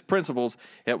has his principles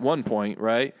at one point,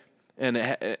 right?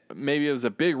 And maybe it was a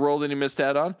big role that he missed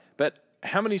out on, but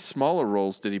how many smaller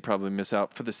roles did he probably miss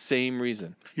out for the same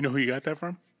reason? You know who you got that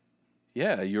from?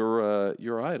 Yeah,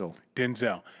 your idol.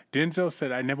 Denzel. Denzel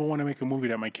said, I never want to make a movie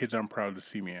that my kids aren't proud to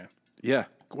see me in. Yeah.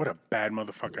 What a bad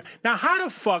motherfucker. Now, how the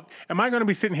fuck am I going to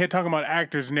be sitting here talking about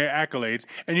actors and their accolades,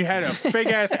 and you had a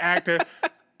fake-ass actor,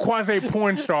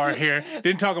 quasi-porn star here,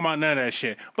 didn't talk about none of that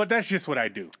shit. But that's just what I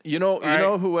do. You know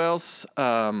right. who else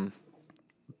powered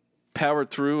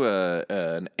through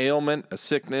an ailment, a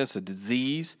sickness, a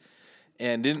disease,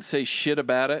 and didn't say shit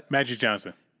about it? Magic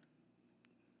Johnson.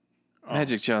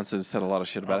 Magic Johnson said a lot of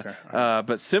shit about Okay, it.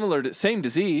 But same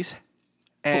disease,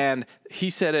 and he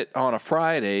said it on a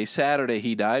Friday. Saturday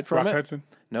he died from Rock it. Hudson?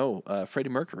 No, Freddie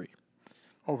Mercury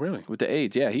Oh, really? with the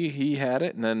AIDS. Yeah, he had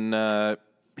it, and then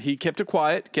he kept it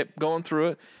quiet, kept going through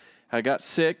it. I got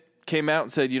sick, came out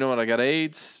and said, you know what, I got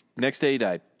AIDS. Next day he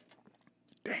died.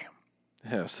 Damn.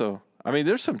 Yeah, so, I mean,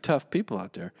 there's some tough people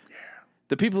out there. Yeah.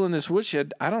 The people in this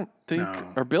woodshed, I don't think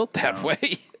No. are built that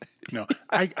way. No,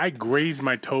 I grazed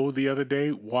my toe the other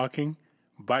day walking,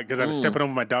 because I was stepping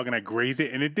over my dog and I grazed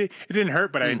it, and it didn't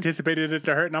hurt, but I anticipated it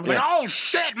to hurt, and I was like, oh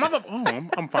shit,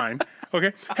 I'm fine.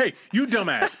 Okay, hey, you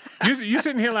dumbass, you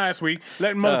sitting here last week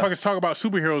letting motherfuckers talk about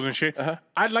superheroes and shit.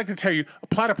 I'd like to tell you, a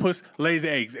platypus lays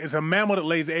eggs. It's a mammal that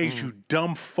lays eggs. You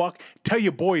dumb fuck. Tell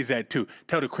your boys that too.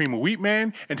 Tell the cream of wheat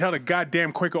man and tell the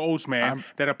goddamn Quaker Oats man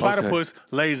that a platypus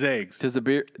lays eggs. Does a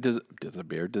bear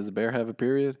have a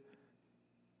period?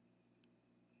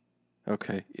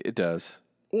 Okay, it does.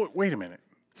 Wait a minute.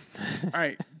 All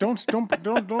right, don't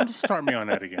start me on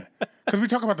that again. Because we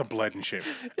talk about the blood and shit.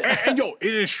 And yo,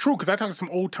 it is true, because I talked to some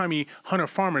old timey hunter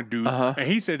farmer dude, and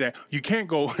he said that you can't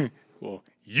go. Well,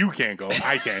 you can't go.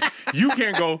 I can't. You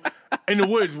can't go in the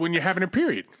woods when you're having a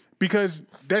period, because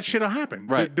that shit'll happen.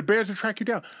 Right. The bears will track you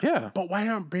down. Yeah. But why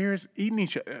aren't bears eating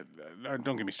each other?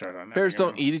 Don't get me started on that. Bears again.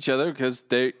 don't eat each other because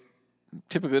they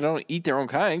typically don't eat their own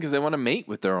kind because they want to mate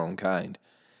with their own kind.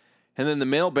 And then the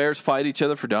male bears fight each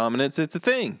other for dominance. It's a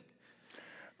thing.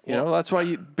 You know, that's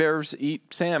why bears eat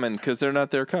salmon, because they're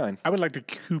not their kind. I would like to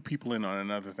cue people in on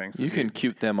another thing. So You can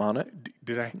cute them on it.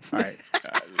 Did I? All right.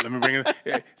 Let me bring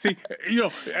it. See, you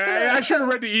know, I should have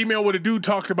read the email where the dude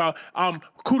talked about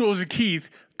kudos to Keith,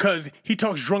 because he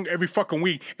talks drunk every fucking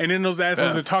week, and then those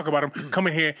assholes that talk about him come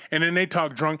in here, and then they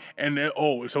talk drunk, and then,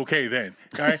 oh, it's okay then.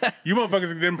 All right? You motherfuckers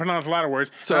didn't pronounce a lot of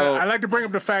words. So- I like to bring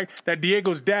up the fact that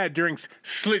Diego's dad drinks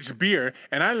Schlitz beer,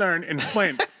 and I learned in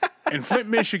Flint,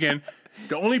 Michigan,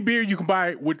 the only beer you can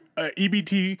buy with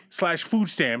EBT/food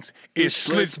stamps is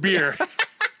Schlitz Schlitz beer.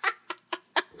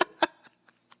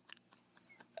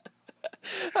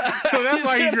 So that's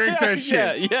why he drinks that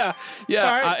shit. Yeah.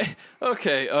 Right.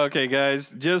 Okay,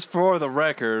 guys. Just for the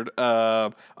record,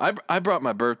 I brought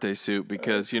my birthday suit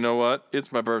because you know what?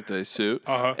 It's my birthday suit.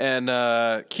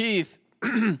 And Keith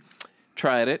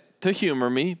tried it to humor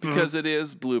me because it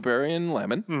is blueberry and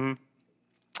lemon.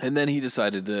 And then he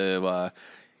decided to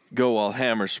go all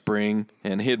Hammer Spring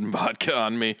and Hidden Vodka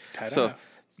on me. Ta-da. So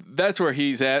that's where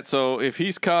he's at. So if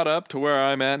he's caught up to where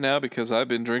I'm at now, because I've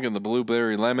been drinking the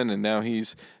blueberry lemon, and now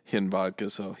he's hitting vodka,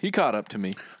 so he caught up to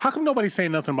me. How come nobody's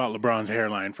saying nothing about LeBron's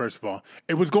hairline? First of all,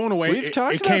 it was going away. We've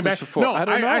talked it about came this back. before. No, I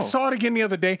don't know. I saw it again the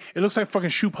other day. It looks like fucking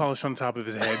shoe polish on the top of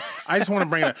his head. I just want to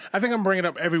bring it up. I think I'm bringing it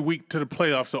up every week till the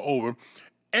playoffs are over.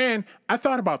 And I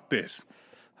thought about this.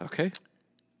 Okay.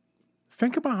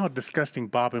 Think about how disgusting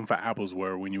bobbing for apples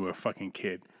were when you were a fucking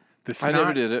kid. The I never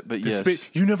snot, did it, but the yes.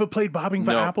 You never played bobbing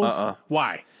for No, apples?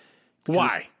 Why?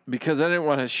 Why? Because I didn't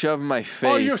want to shove my face.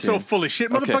 Oh, you're so in. full of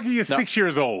shit. Okay. Motherfucker, you're No, 6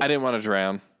 years old. I didn't want to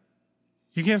drown.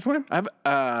 You can't swim?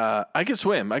 I can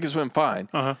swim. I can swim fine.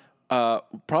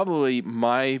 Probably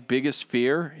my biggest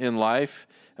fear in life,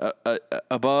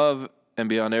 above and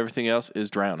beyond everything else, is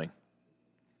drowning.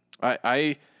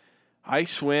 I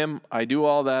swim. I do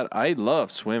all that. I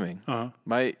love swimming.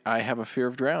 I have a fear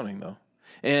of drowning though,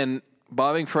 and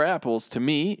bobbing for apples to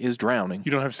me is drowning.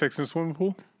 You don't have sex in a swimming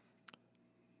pool?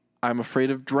 I'm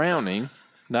afraid of drowning,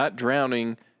 not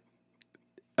drowning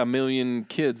a million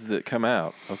kids that come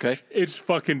out. Okay. It's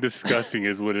fucking disgusting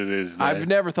is what it is, man. I've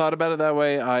never thought about it that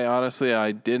way.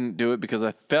 I didn't do it because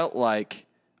I felt like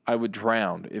I would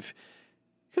drown.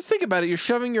 Because think about it, you're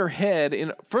shoving your head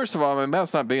in. First of all, my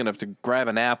mouth's not big enough to grab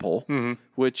an apple,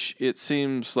 which it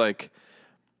seems like.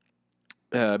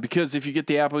 Because if you get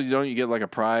the apple, you get like a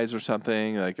prize or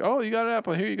something. Like, oh, you got an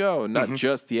apple, here you go. And not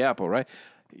just the apple, right?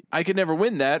 I could never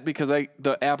win that because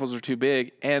the apples are too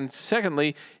big. And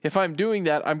secondly, if I'm doing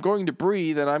that, I'm going to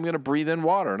breathe, and I'm going to breathe in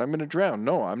water, and I'm going to drown.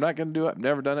 No, I'm not going to do it. I've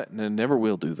never done it, and I never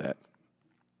will do that.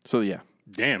 So, yeah.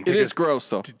 Damn. It is gross,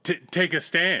 though. Take a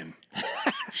stand.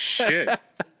 Shit.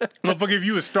 Motherfucker, if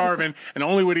you was starving and the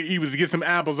only way to eat was to get some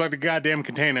apples out the goddamn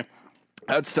container,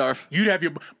 I'd starve. you'd have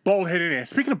your bald head in there.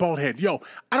 Speaking of bald head, yo,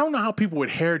 I don't know how people with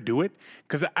hair do it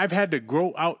because I've had to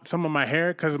grow out some of my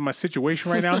hair because of my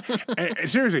situation right now. and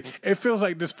seriously, it feels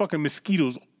like there's fucking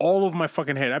mosquitoes all over my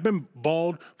fucking head. I've been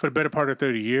bald for the better part of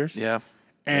 30 years. Yeah.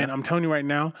 And I'm telling you right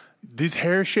now, this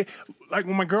hair shit, like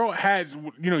when my girl has,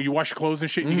 you wash your clothes and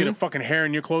shit, and you get a fucking hair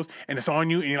in your clothes, and it's on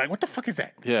you, and you're like, what the fuck is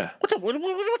that? Yeah. What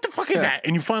the fuck is that?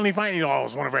 And you finally find, oh,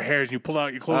 it's one of her hairs, and you pull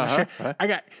out your clothes and shit.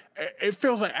 Right. It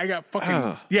feels like I got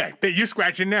fucking, you're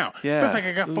scratching now. Yeah. It feels like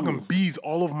I got fucking bees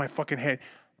all over my fucking head.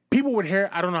 People with hair,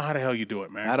 I don't know how the hell you do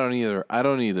it, man. I don't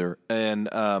either. And,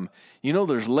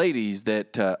 there's ladies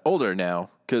that, older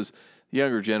now, because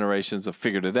younger generations have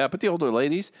figured it out, but the older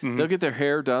ladies, they'll get their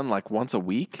hair done like once a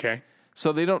week. Okay.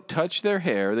 So they don't touch their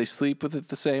hair. They sleep with it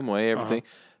the same way, everything,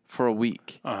 for a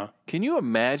week. Can you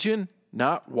imagine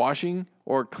not washing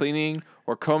or cleaning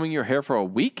or combing your hair for a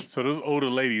week? So those older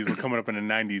ladies were coming up in the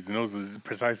 90s, and those was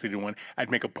precisely the one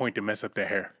I'd make a point to mess up their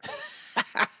hair.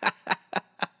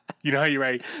 You know how you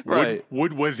write Right.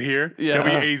 Wood was here, Yeah.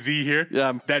 W-A-Z here?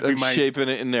 Yeah, That'd be I'm my shaping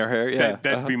it in their hair. Yeah.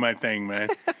 that'd be my thing, man.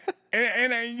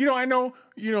 and I know,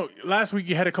 last week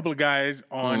you had a couple of guys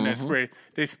on that spread.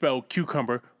 They spelled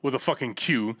cucumber with a fucking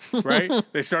Q, right?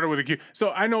 They started with a Q.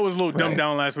 So I know it was a little dumbed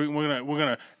down last week. We're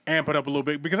gonna amp it up a little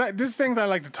bit because there's things I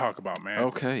like to talk about, man.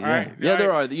 Okay, All yeah. right? Yeah, All there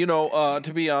right? are.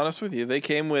 To be honest with you, they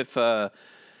came with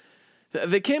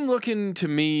they came looking to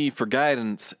me for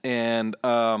guidance, and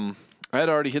I had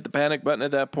already hit the panic button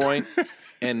at that point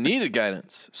and needed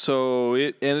guidance. So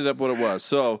it ended up what it was.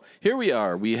 So here we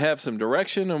are. We have some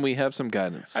direction and we have some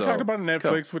guidance. I So, talked about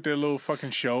Netflix with their little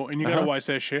fucking show, and you gotta watch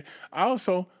that shit. I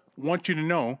also want you to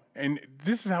know, and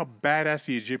this is how badass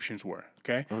the Egyptians were.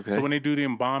 Okay. Okay. So when they do the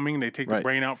embalming, they take the Right.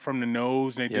 brain out from the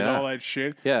nose, and they do Yeah. all that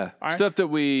shit. Yeah, All right? stuff that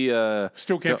we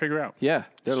Still can't figure out. Yeah,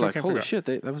 they're Still like, can't holy figure out.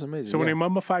 shit, that was amazing. So when yeah. they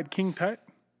mummified King Tut,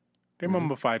 they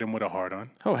mummified him with a heart on.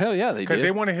 Oh hell yeah, they Because did.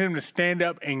 they wanted him to stand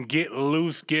up and get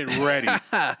loose, get ready.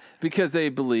 Because they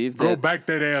believed Go that back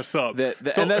that ass up.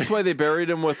 and that's why they buried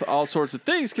him with all sorts of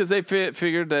things, because they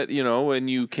figured that when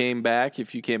you came back,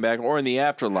 if you came back, or in the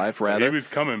afterlife he rather, was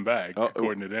coming back,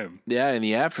 according to them. yeah, in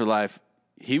the afterlife,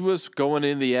 he was going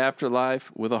in the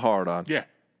afterlife with a heart on. Yeah.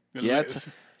 Yeah, it's-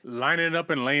 Lining it up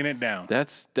and laying it down.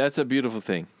 That's a beautiful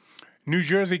thing. New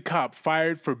Jersey cop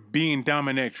fired for being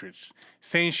dominatrix,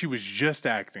 saying she was just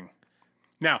acting.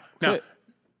 Now, Okay.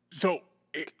 so...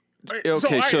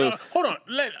 Okay, so- hold on.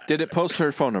 Did it post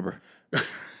her phone number?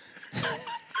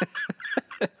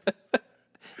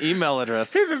 Email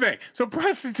address. Here's the thing. So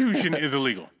prostitution is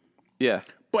illegal. Yeah.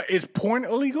 But is porn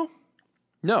illegal?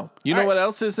 No. You know All right. what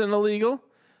else isn't illegal?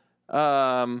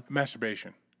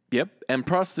 Masturbation. Yep. And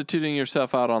prostituting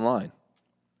yourself out online.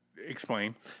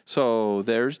 Explain. So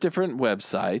there's different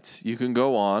websites you can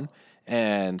go on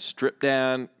and strip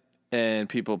down and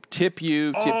people tip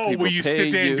you. Oh, people where you pay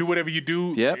sit there you. and do whatever you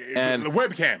do. Yep, And and- the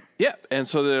webcam. Yep. And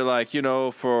so they're like,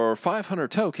 for 500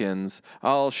 tokens,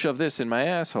 I'll shove this in my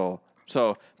asshole.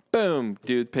 So, boom,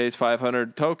 dude pays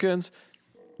 500 tokens.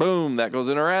 Boom, that goes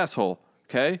in her asshole.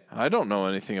 Okay? I don't know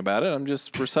anything about it. I'm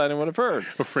just reciting what I've heard.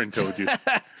 A friend told you.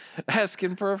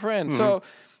 Asking for a friend. Mm-hmm. So,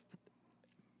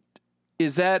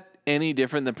 is that any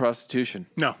different than prostitution?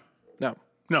 No. No.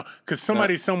 No, because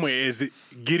somebody somewhere is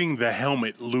getting the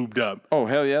helmet lubed up. Oh,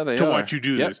 hell yeah, they To are. watch you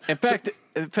do Yep. this.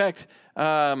 In fact,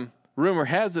 rumor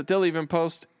has it they'll even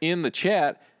post in the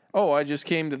chat, oh, I just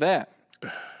came to that.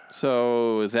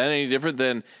 So is that any different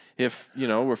than if,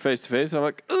 we're face to face? I'm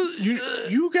like, ugh.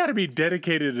 You got to be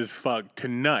dedicated as fuck to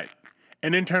nut,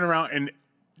 and then turn around and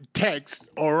text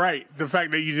or write the fact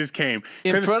that you just came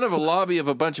In front of a lobby of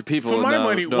a bunch of people. For my no,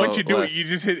 money, no once you do less. it, you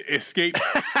just hit escape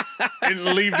and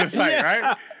leave the site,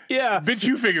 right? Yeah. Bitch,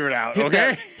 you figure it out, Hit okay?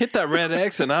 that- hit that red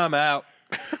X and I'm out.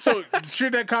 So,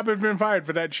 should that cop have been fired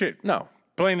for that shit? No.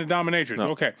 Playing the dominatrix.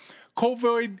 Okay.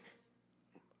 COVID,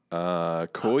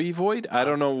 Koi Void? I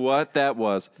don't know what that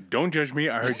was. don't judge me.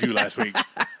 I heard you last week.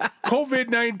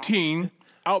 COVID-19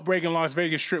 outbreak in Las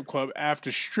Vegas strip club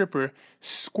after stripper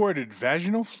squirted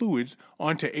vaginal fluids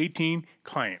onto 18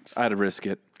 clients. I'd risk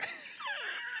it.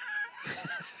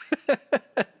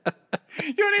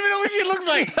 You don't even know what she looks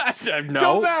like. No.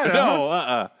 Don't matter,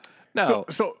 No. No.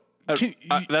 So can,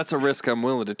 That's a risk I'm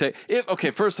willing to take.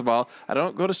 Okay, first of all, I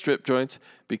don't go to strip joints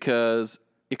because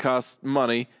it costs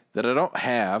money that I don't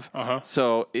have.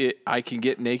 So I can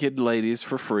get naked ladies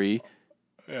for free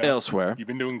elsewhere. you've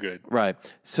been doing good. Right.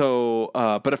 So,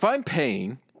 but if I'm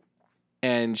paying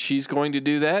and she's going to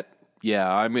do that,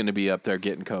 yeah, I'm going to be up there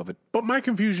getting COVID. But my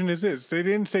confusion is this: they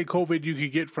didn't say COVID you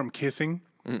could get from kissing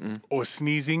or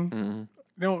sneezing.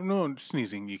 No,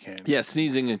 sneezing you can. Yeah,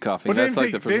 sneezing and coughing. But That's they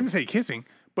like didn't, the say, they first. didn't say kissing.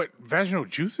 But vaginal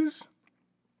juices?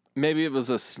 Maybe it was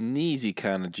a sneezy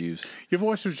kind of juice. You ever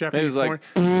watch those Maybe Japanese it was like,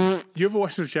 porn? You ever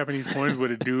watch those Japanese porns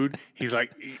with a dude? He's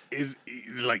like,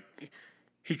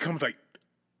 he comes like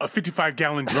a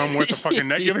 55-gallon drum worth of fucking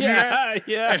nut. You ever see that?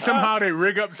 Yeah. And somehow they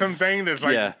rig up something that's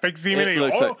like Yeah. fake semen. It And,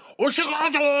 looks like-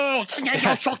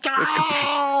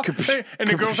 and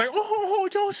the girl's like, oh,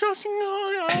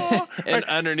 don't And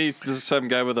underneath there's some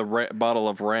guy with a bottle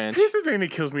of ranch. Here's the thing that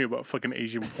kills me about fucking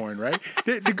Asian porn, right?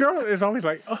 The girl is always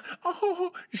like,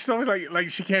 she's always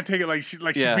like she can't take it, like she's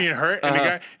Yeah. being hurt, and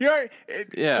the guy,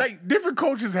 Yeah. like different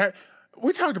cultures have.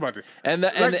 We talked about this, And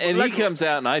he comes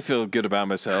out and I feel good about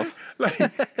myself. like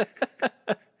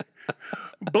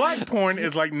black porn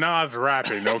is like Nas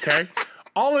rapping, okay?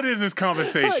 All it is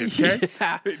conversation, okay?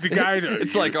 Yeah. The guy,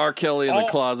 It's like R. Kelly in the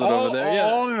closet over there. Yeah.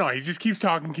 All in all, he just keeps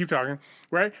talking,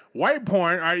 right? White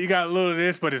porn, all right, you got a little of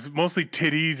this, but it's mostly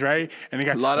titties, right? And they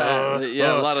got A lot of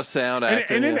a lot of sound and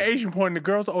acting. in yeah. the Asian porn, the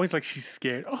girl's always like she's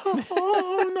scared.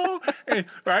 Oh no, and,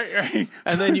 right?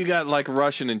 And then you got like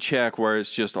Russian and Czech where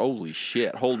it's just holy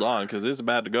shit, hold on, because it's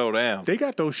about to go down. They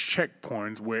got those Czech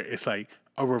porns where it's like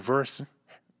a reverse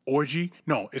orgy.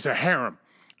 No, it's a harem.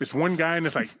 It's one guy and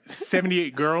it's like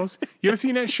 78 girls. You ever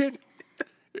seen that shit?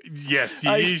 Yes,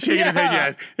 he's shaking his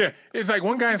head. Yeah. It's like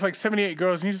one guy is like 78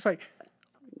 girls, and he's just like,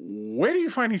 where do you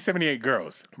find these 78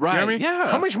 girls? You know what I Right, mean? yeah.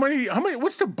 How much money?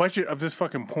 What's the budget of this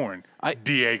fucking porn?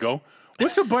 Diego,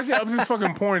 what's the budget of this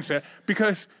fucking porn set?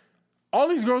 Because all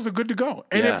these girls are good to go,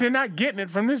 and Yeah. if they're not getting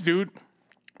it from this dude,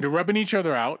 they're rubbing each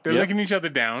other out. They're Yep. licking each other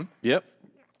down. Yep.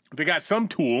 They got some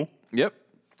tool. Yep.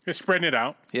 They're spreading it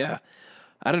out. Yeah.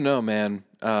 I don't know, man.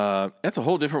 That's a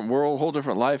whole different world, whole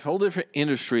different life, whole different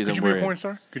industry Could than you we're be a porn in.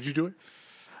 star? Could you do it?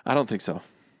 I don't think so.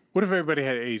 What if everybody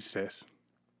had an AIDS test?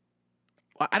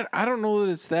 I don't know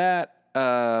that it's that.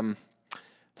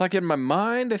 Like in my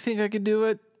mind, I think I could do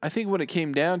it. I think when it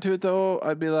came down to it, though,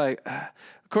 I'd be like,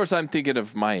 of course, I'm thinking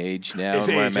of my age now It's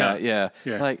and where age, I'm huh? at. Yeah.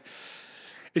 Yeah. Like,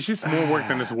 It's just more work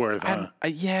than it's worth, huh?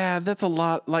 yeah, that's a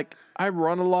lot. Like, I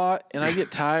run a lot and I get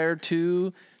tired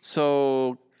too.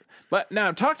 So, but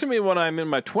now talk to me when I'm in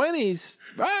my 20s.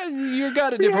 You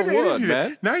got a different Yeah, wood,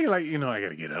 man. Now you're like, I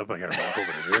gotta get up. I gotta walk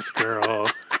over to this girl.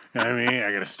 You know what I mean?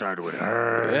 I gotta start with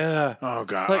her. Yeah. Oh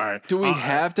God. Like, all right. do we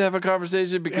have to have a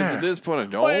conversation? Because Yeah. at this point,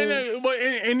 I don't. Well,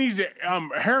 and these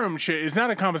harem shit is not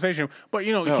a conversation, but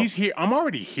he's here. I'm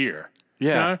already here.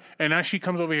 Yeah. And now she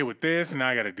comes over here with this, and now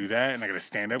I got to do that, and I got to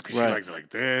stand up because Right. she likes it like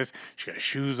this. She got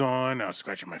shoes on. Now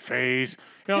scratching my face.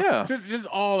 Yeah. Just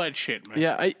all that shit, man.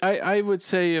 Yeah, I would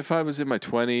say if I was in my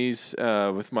 20s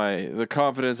with the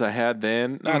confidence I had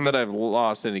then, not that I've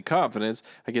lost any confidence,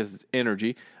 I guess it's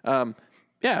energy.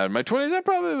 Yeah, in my 20s, I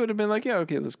probably would have been like, yeah,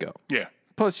 okay, let's go. Yeah.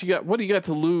 Plus, what do you got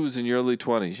to lose in your early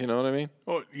 20s? You know what I mean?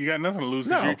 Oh, you got nothing to lose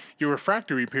because No. your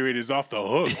refractory period is off the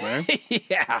hook, man.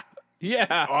 Yeah.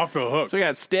 Yeah. Off the hook. So I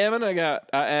got stamina. I got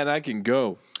and I can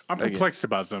go. I'm perplexed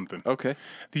about something. Okay.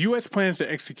 The U.S. plans to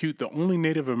execute the only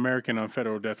Native American on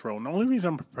federal death row. And the only reason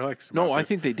I'm perplexed about No, I this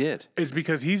think they did. is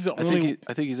because he's the I only.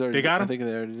 think he's already. They got him? I think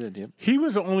they already did. Yep. He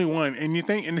was the only one, and you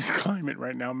think in this climate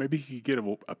right now, maybe he could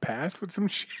get a pass with some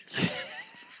shit.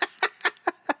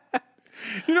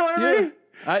 You know what I mean?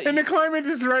 In the climate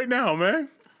just right now, man.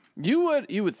 You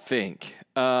would think,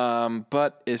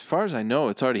 but as far as I know,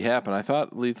 it's already happened. I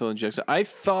thought lethal injection. I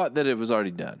thought that it was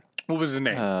already done. What was his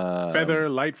name? Feather,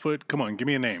 Lightfoot. Come on, give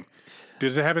me a name.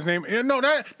 Does it have his name? No.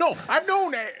 I've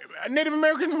known Native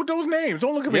Americans with those names.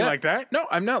 Don't look at me like that. No,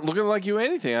 I'm not looking like you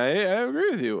anything. I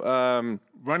agree with you.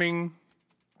 Running.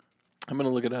 I'm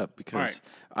gonna look it up because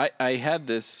I had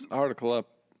this article up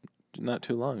not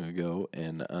too long ago,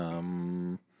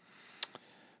 and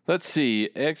let's see,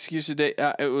 execution date.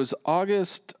 It was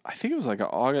August. I think it was like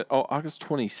August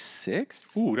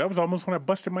 26th. Ooh, that was almost when I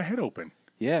busted my head open.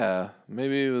 Yeah,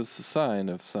 maybe it was a sign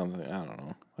of something. I don't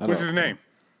know. What's his name?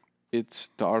 It's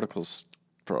the article's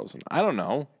frozen. I don't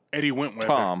know. Eddie Wentworth.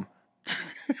 Tom.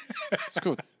 Let's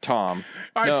go with Tom.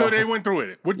 All right, so they went through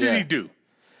it. What did he do?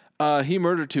 He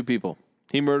murdered 2 people.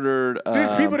 He murdered.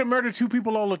 There's people that murder 2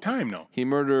 people all the time, though. He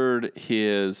murdered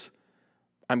his.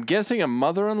 I'm guessing a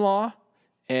mother-in-law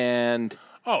and.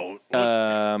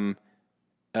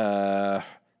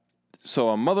 So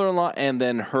a mother-in-law and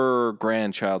then her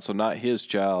grandchild. So not his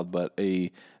child, but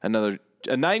a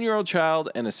 9-year-old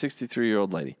child and a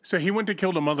 63-year-old lady. So he went to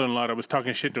kill the mother-in-law that was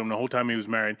talking shit to him the whole time he was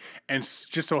married, and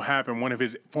just so happened one of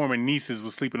his former nieces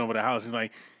was sleeping over the house. He's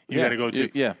like, "You got to go too."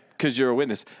 Yeah, because you're a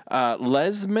witness.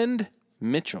 Lesmond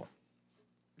Mitchell.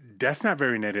 That's not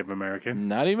very Native American.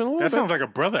 Not even a little. That bit. sounds like a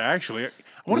brother, actually. I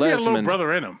wonder if he had a little Lesmond.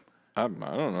 brother in him. I don't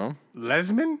know.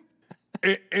 Lesman.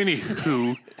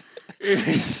 Anywho.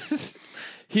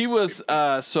 He was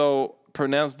so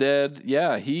pronounced dead.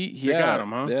 Yeah, he got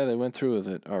him, huh? Yeah, they went through with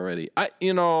it already.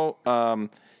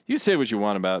 You say what you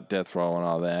want about death row and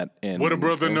all that. And What a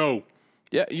brother know.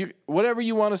 Yeah, whatever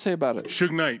you want to say about it.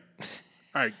 Suge Knight.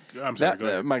 All right, I'm sorry. Go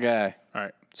ahead. My guy. All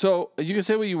right. So you can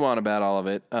say what you want about all of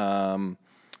it.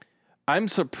 I'm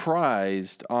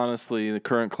surprised, honestly, the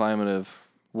current climate of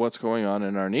what's going on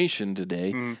in our nation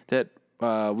today, that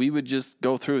we would just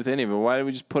go through with any of it. Why did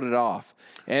we just put it off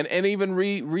and even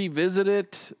revisit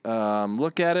it,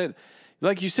 look at it?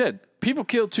 Like you said, people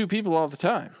kill 2 people all the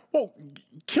time. Well,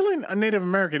 killing a Native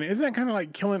American, isn't that kind of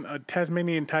like killing a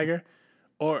Tasmanian tiger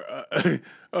or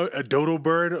a dodo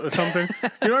bird or something?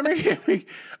 You know what I mean?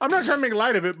 I'm not trying to make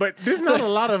light of it, but there's not a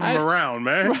lot of them around,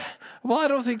 man. Well, I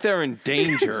don't think they're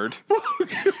endangered.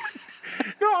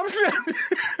 No, I'm saying.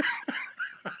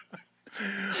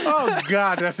 Oh,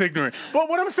 God, that's ignorant. But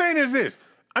what I'm saying is this.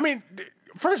 I mean,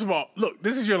 first of all, look,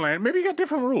 this is your land. Maybe you got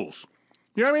different rules.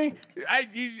 You know what I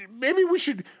mean? Maybe we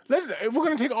should, if we're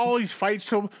going to take all these fights,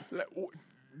 so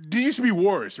there used to be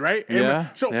wars, right? Yeah.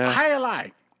 So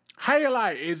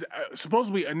Hi-Ya-Lai is supposed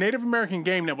to be a Native American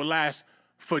game that would last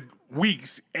for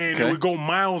weeks, and it would go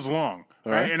miles long,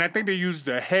 right? And I think they used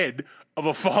the head of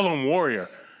a fallen warrior.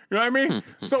 You know what I mean?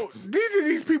 So these are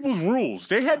these people's rules.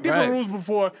 They had different rules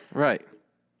before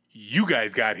you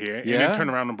guys got here, and then turned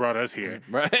around and brought us here.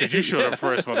 Right. Because you showed up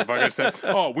first, motherfucker. Said,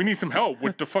 "Oh, we need some help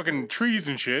with the fucking trees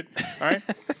and shit." All right.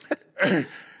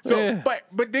 So,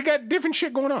 but they got different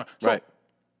shit going on. So,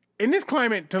 in this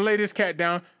climate, to lay this cat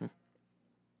down,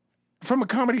 from a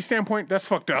comedy standpoint, that's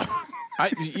fucked up.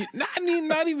 I mean,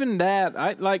 not even that.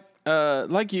 I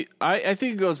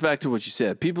think it goes back to what you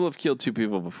said. People have killed 2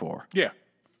 people before. Yeah.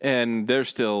 And they're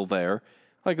still there.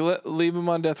 Like, leave them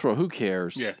on death row. Who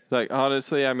cares? Yeah. Like,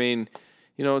 honestly, I mean,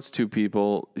 it's 2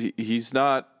 people. He's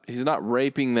not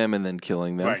raping them and then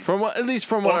killing them. Right. At least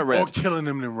from what I read. Or killing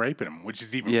them and raping them, which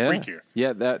is even freakier.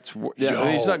 Yeah,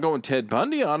 he's not going Ted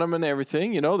Bundy on them and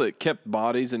everything. That kept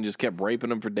bodies and just kept raping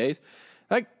them for days.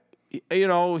 Like,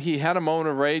 he had a moment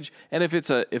of rage. And if it's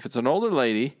an older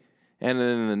lady and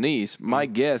then the niece, my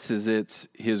guess is it's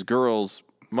his girl's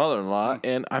mother-in-law.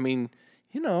 And I mean,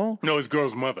 No, his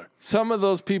girl's mother. some of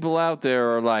those people out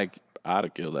there are like, I'd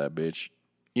have killed that bitch.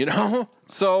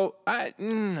 So I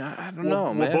don't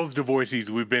know, man. We're both divorcees.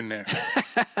 We've been there.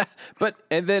 But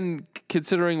and then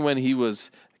considering when he was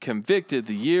convicted,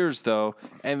 the years though,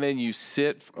 and then you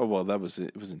sit. Oh well, it was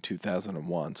in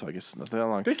 2001, so I guess it's not that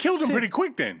long. They killed him pretty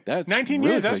quick then. That's 19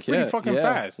 really years. That's quick. pretty fucking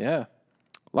fast. Yeah,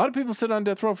 a lot of people sit on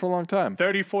death row for a long time.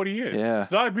 30, 40 years. Yeah.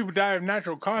 A lot of people die of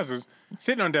natural causes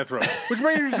sitting on death row, which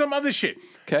brings me to some other shit.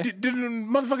 Okay. Did the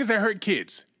motherfuckers that hurt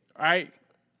kids, all right?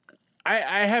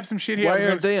 I have some shit here. Why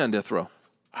aren't they on death row?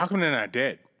 How come they're not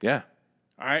dead? Yeah,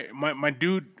 All right? My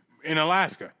dude in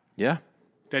Alaska yeah,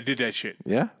 that did that shit.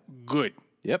 yeah. Good.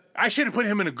 Yep. I should have put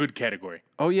him in a good category.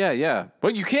 Oh yeah, yeah.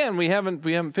 But you can. We haven't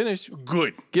finished.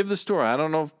 Good. Give the story. I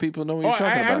don't know if people know what you're I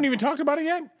talking about. haven't even talked about it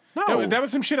yet? No. That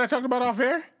was some shit I talked about off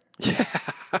air? Yeah.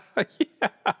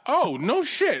 Oh, no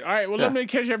shit. All right, well, let me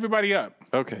catch everybody up.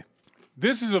 Okay.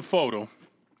 This is a photo,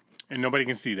 and nobody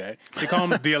can see that. They call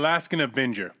him the Alaskan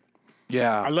Avenger.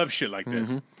 Yeah. I love shit like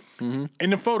this. In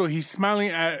the photo, he's smiling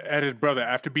at his brother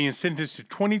after being sentenced to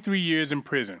 23 years in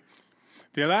prison.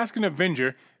 The Alaskan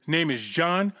Avenger, his name is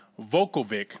John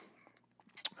Volkovic,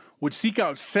 would seek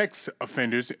out sex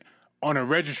offenders on a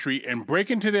registry and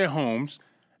break into their homes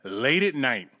late at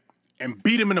night and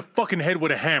beat them in the fucking head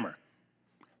with a hammer.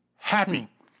 Happy.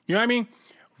 You know what I mean?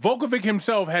 Volkovic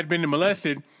himself had been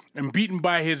molested and beaten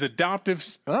by his adoptive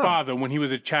father when he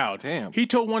was a child. Damn. He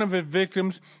told one of his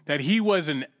victims that he was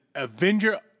an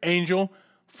avenger angel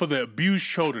for the abused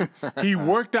children. He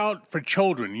worked out for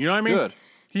children. You know what I mean? Good.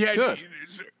 He had,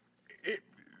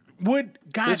 Good.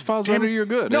 God This falls damn under it. your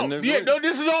good. No, and there's yeah, really- no,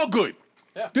 this is all good.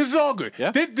 Yeah. This is all good.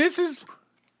 Yeah. This is,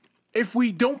 if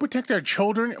we don't protect our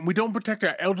children and we don't protect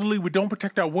our elderly, we don't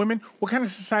protect our women, what kind of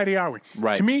society are we?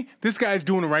 Right. To me, this guy's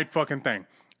doing the right fucking thing.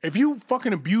 If you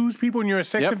fucking abuse people and you're a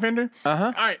sex Yep. offender,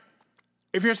 all right,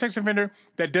 if you're a sex offender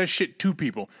that does shit to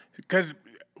people, because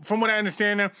from what I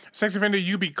understand now, sex offender,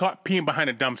 you be caught peeing behind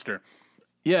a dumpster.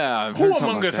 Yeah. I've Who heard something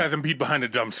among like us that. hasn't peed behind a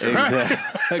dumpster? right?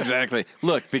 Exactly. Exactly.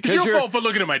 Look, because It's your you're fault for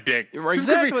looking at my dick.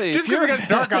 Exactly. Just If because it you're- got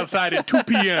dark outside at 2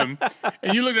 p.m.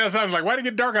 and you looked outside and was like, why did it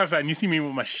get dark outside? And you see me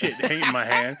with my shit hanging in my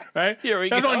hand, right? Here we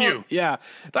That's go. on you. Yeah.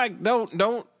 Like,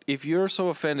 don't. If you're so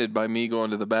offended by me going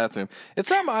to the bathroom, it's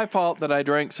not my fault that I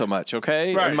drank so much,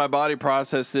 okay? Right. And my body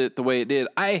processed it the way it did.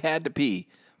 I had to pee,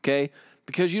 okay?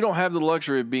 Because you don't have the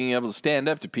luxury of being able to stand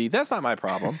up to pee. That's not my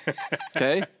problem,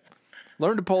 okay?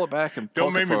 Learn to pull it back and Don't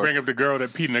poke make it me forward. bring up the girl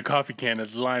that peed in a coffee can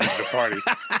that's lying at the party.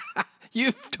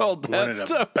 You've told that One of the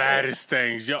stuff. baddest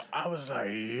things. Yo, I was like,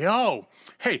 yo.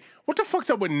 Hey, what the fuck's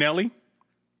up with Nelly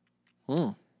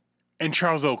and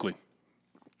Charles Oakley?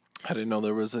 I didn't know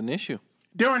there was an issue.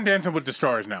 They're on Dancing with the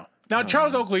Stars now. Now,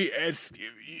 Charles Oakley,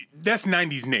 that's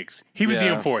 90s Knicks. He was the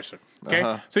Yeah. enforcer. Okay?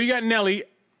 Uh-huh. So you got Nelly.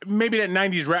 Maybe that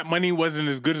 90s rap money wasn't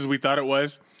as good as we thought it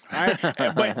was. All right?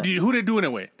 But who they doing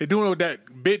it with? They're doing it with that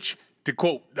bitch, to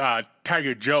quote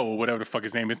Tiger Joe or whatever the fuck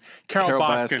his name is, Carol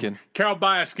Baskin. Carol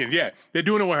Baskin, yeah. They're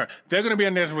doing it with her. They're going to be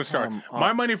on Dancing with the Stars.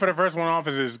 My money for the first one off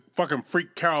is fucking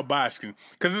freak Carol Baskin.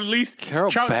 Because at least Carol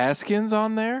Baskin's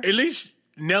on there? at least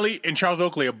Nelly and Charles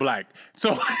Oakley are black.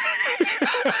 So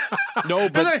No,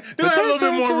 they have a little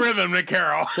bit more rhythm than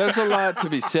Carol. There's a lot to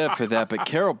be said for that, but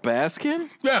Carol Baskin?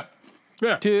 Yeah.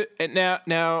 Yeah. Dude, and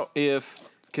now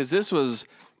because this was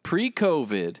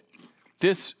pre-COVID,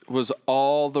 this was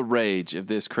all the rage of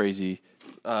this crazy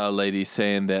lady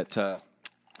saying that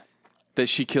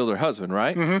she killed her husband,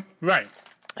 right? Mm-hmm. Right.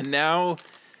 And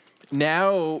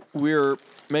now we're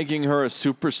making her a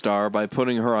superstar by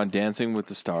putting her on Dancing with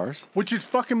the Stars. Which is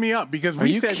fucking me up because Are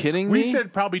you kidding we me?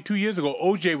 said probably 2 years ago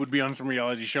OJ would be on some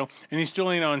reality show and he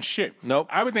still ain't on shit. Nope.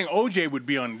 I would think OJ would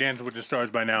be on Dancing with the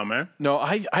Stars by now, man. No,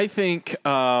 I think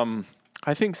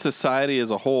society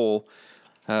as a whole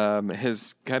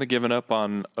has kind of given up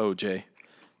on OJ.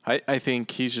 I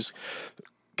think he's just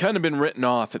kind of been written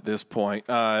off at this point.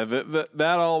 That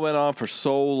all went on for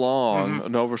so long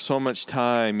and over so much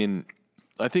time, and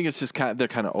I think it's just they're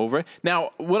kind of over it.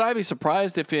 Now, would I be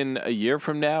surprised if in a year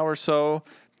from now or so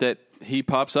that he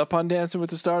pops up on Dancing with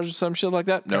the Stars or some shit like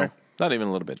that? No, Okay. not even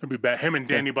a little bit. It'd be bad. Him and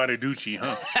Danny Bonaducci,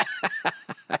 huh?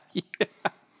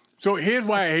 So here's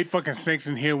why I hate fucking snakes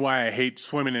and here's why I hate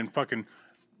swimming in fucking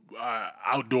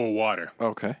outdoor water.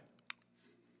 Okay.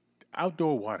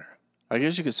 Outdoor water. I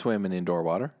guess you could swim in indoor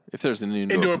water if there's an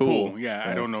Indoor pool. Yeah,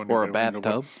 I don't know. Or a indoor pool.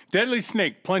 bathtub. Deadly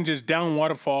snake plunges down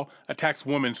waterfall, attacks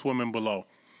woman swimming below.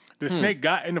 The snake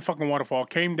got in the fucking waterfall,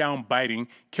 came down biting,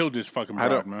 killed this fucking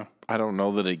broad, man. I don't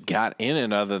know that it got in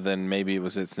it other than maybe it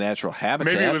was its natural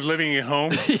habitat. Maybe it was living at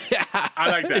home. Yeah. I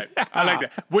like that. I like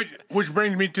that. Which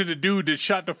brings me to the dude that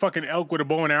shot the fucking elk with a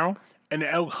bow and arrow, and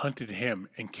the elk hunted him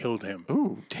and killed him.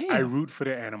 Ooh, damn. I root for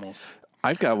the animals.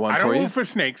 I've got one I for don't you. root for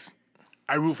snakes.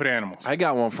 I root for the animals. I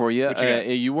got one for you. you got?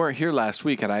 You weren't here last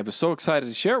week, and I was so excited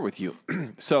to share it with you.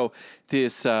 So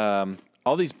this,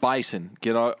 all these bison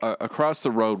get across the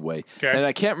roadway, Okay. and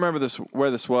I can't remember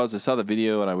where this was. I saw the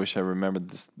video, and I wish I remembered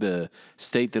the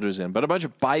state that it was in. But a bunch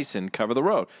of bison cover the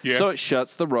road, Yeah. so it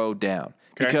shuts the road down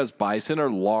because bison are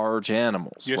large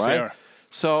animals, Yes, right? they are.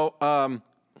 So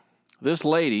this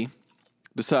lady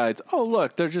decides, oh,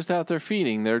 look, they're just out there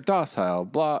feeding. They're docile,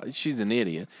 blah. She's an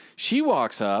idiot. She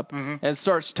walks up and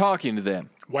starts talking to them.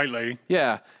 White lady.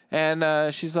 Yeah.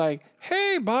 And she's like,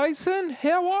 hey, bison,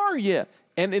 how are you?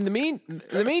 And in the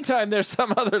meantime, there's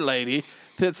some other lady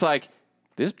that's like,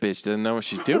 this bitch doesn't know what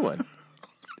she's doing.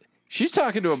 She's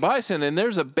talking to a bison, and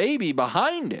there's a baby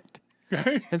behind it.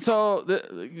 And so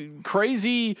the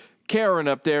crazy Karen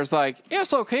up there is like,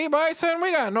 it's okay, bison.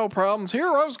 We got no problems here.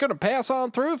 I was going to pass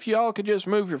on through if y'all could just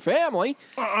move your family.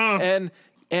 And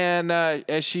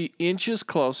as she inches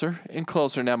closer and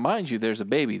closer, now, mind you, there's a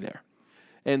baby there.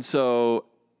 And so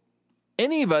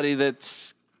anybody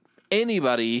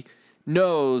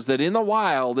knows that in the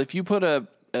wild, if you put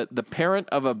the parent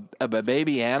of a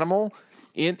baby animal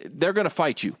in, they're going to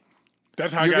fight you.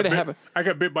 That's how I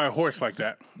got bit by a horse like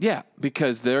that. Yeah,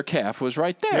 because their calf was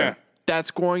right there. Yeah.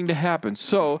 That's going to happen.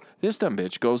 So this dumb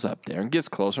bitch goes up there and gets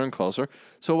closer and closer.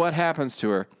 So what happens to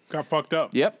her? Got fucked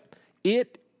up. Yep.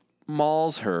 It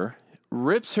mauls her,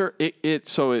 rips her,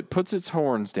 so it puts its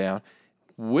horns down,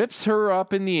 whips her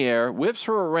up in the air, whips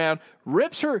her around,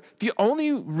 rips her. The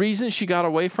only reason she got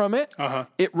away from it,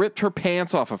 it ripped her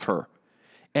pants off of her.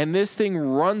 And this thing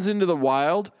runs into the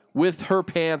wild with her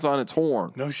pants on its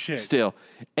horn. No shit. Still.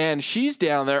 And she's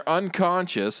down there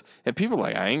unconscious, and people are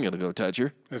like, I ain't going to go touch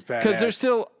her. That's badass. Because there's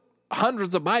still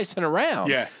hundreds of bison around.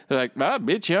 Yeah. They're like,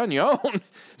 bitch, you on your own.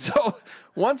 So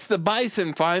once the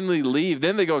bison finally leave,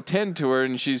 then they go tend to her,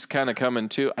 and she's kind of coming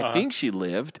to. I think she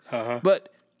lived.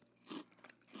 But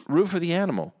root for the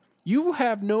animal. You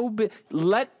have no...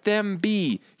 Let them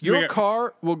be. Your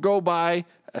car will go by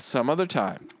some other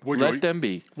time. Let them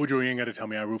be. Woodrow, you ain't got to tell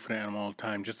me I root for the animal all the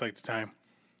time, just like the time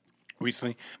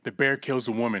recently the bear kills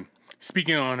a woman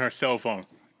speaking on her cell phone.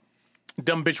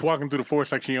 Dumb bitch walking through the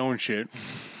forest like she owns shit.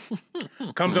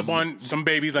 Comes up on some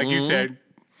babies, like you said.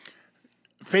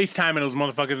 FaceTiming those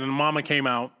motherfuckers, and the mama came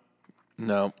out.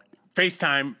 No.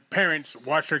 FaceTime, parents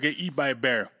watched her get eaten by a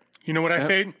bear. You know what I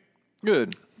said?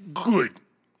 Good. Good.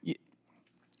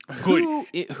 Good.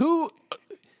 Who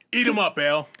Eat them up,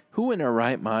 Al. Who in their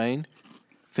right mind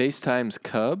FaceTimes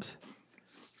cubs,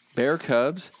 bear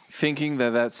cubs, thinking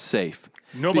that that's safe?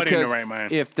 Nobody in their right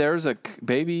mind. If there's a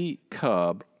baby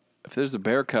cub, if there's a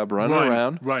bear cub running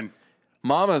around, Run.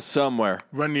 mama's somewhere.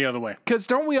 Run the other way. Because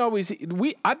don't we always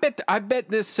I bet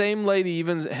this same lady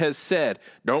even has said,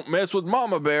 "Don't mess with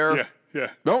Mama Bear."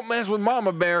 Yeah. Don't mess with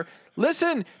Mama Bear.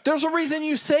 Listen, there's a reason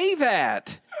you say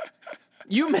that.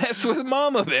 You mess with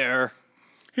Mama Bear.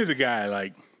 Here's a guy,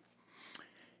 like,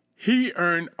 he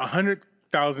earned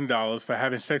 $100,000 for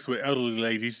having sex with elderly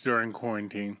ladies during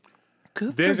quarantine.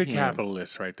 Good There's for a him.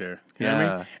 capitalist right there. You know what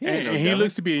I mean? He ain't no And he dummy.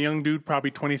 looks to be a young dude,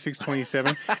 probably 26,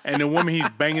 27. And the woman he's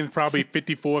banging is probably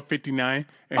 54, 59.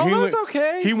 And that's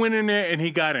okay. He went in there and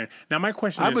he got in. Now, my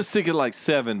question I is... was thinking like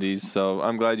 70s, so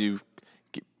I'm glad you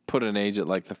put an age at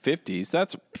like the 50s.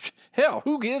 That's hell.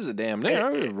 Who gives a damn? I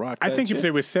would rock I that think if shit.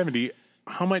 they were 70,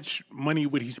 how much money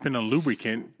would he spend on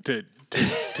lubricant to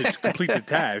complete the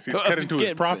task? It cut into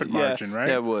his profit margin, right?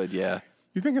 Yeah, it would. Yeah,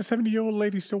 You think a 70-year-old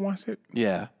lady still wants it?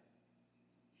 yeah.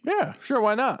 Sure,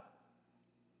 why not?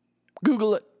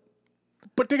 Google it.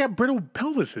 But they got brittle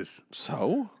pelvises.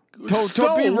 So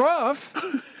don't be rough.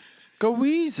 Go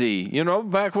easy. You know,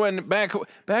 back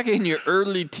in your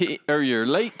your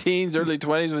late teens, early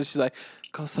 20s, when she's like,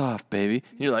 "Go soft, baby,"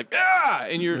 and you're like, "Ah,"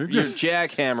 and you're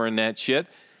jackhammering that shit.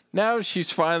 Now she's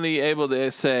finally able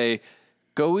to say,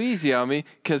 "Go easy on me,"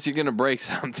 because you're gonna break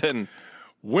something.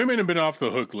 Women have been off the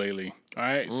hook lately. All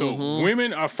right, so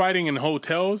women are fighting in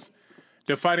hotels.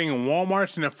 They're fighting in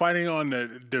Walmarts, and they're fighting on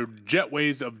the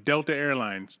jetways of Delta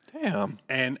Airlines. Damn.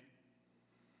 And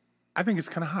I think it's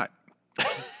kind of hot.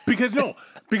 Because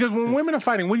when women are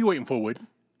fighting, what are you waiting for, Wood?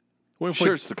 Waiting for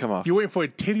Shirts to come off. You're waiting for a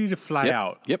titty to fly Yep,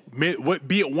 out. yep.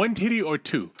 Be it one titty or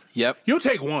two. Yep. You'll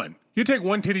take one. You take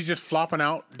one titty just flopping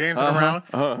out, dancing around.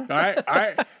 All right.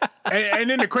 And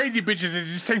then the crazy bitches that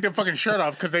just take their fucking shirt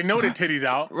off because they know their titty's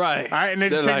out. Right. All right. And they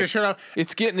just They're take their like, shirt off.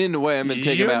 It's getting in the way. I'm gonna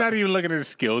take You're him out. not even looking at the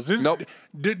skills. Nope.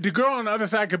 The girl on the other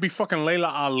side could be fucking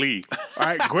Layla Ali. All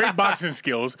right, great boxing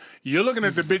skills. You're looking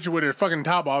at the bitch with her fucking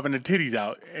top off and the titties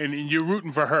out, and you're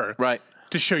rooting for her. Right.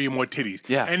 To show you more titties.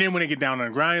 Yeah. And then when they get down on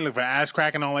the ground, you look for ass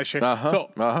crack and all that shit.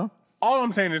 So Uh-huh. all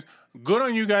I'm saying is, good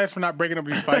on you guys for not breaking up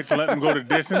these fights and letting them go the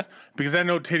distance, because I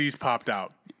know titties popped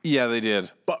out. Yeah, they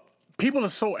did. But people are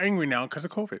so angry now because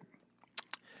of COVID.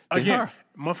 They Again, are.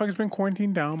 motherfuckers been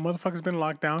quarantined down. Motherfuckers been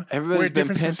locked down. Everybody's We're a been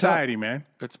different pent up. society, man.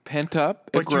 It's pent up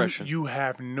But aggression. you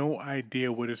have no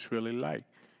idea what it's really like.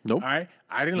 Nope. All right?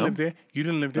 I didn't live there. You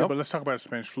didn't live there. Nope. But let's talk about the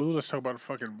Spanish flu. Let's talk about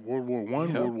fucking World War I,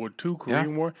 Yep. World War II,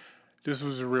 Korean War. This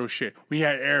was the real shit. We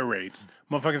had air raids.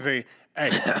 Motherfuckers say, hey,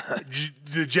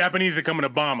 the Japanese are coming to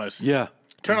bomb us. Yeah.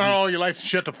 Turn on all your lights and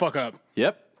shut the fuck up.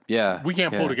 Yep. Yeah. We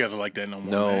can't yeah. pull together like that no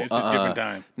more, No, man. It's a different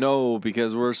time. No,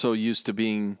 because we're so used to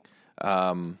being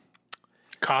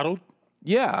Coddled?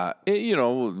 yeah, you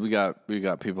know, we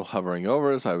got people hovering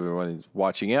over us. Everyone's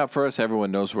watching out for us.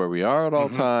 Everyone knows where we are at all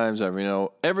times.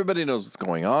 Everybody knows what's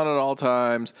going on at all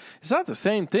times. It's not the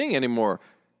same thing anymore.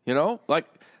 You know, like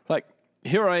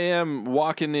here I am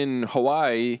walking in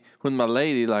Hawaii with my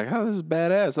lady, like, oh, this is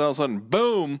badass. And all of a sudden,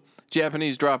 boom,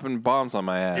 Japanese dropping bombs on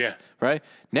my ass. Yeah. Right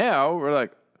now, we're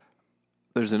like,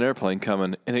 there's an airplane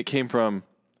coming, and it came from,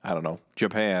 I don't know,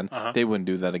 Japan. They wouldn't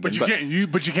do that again.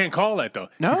 But you can't call that though.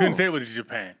 No. You couldn't say it was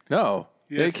Japan. No.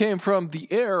 Yes. It came from the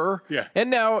air. Yeah. And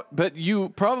now, but you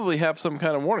probably have some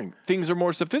kind of warning. Things are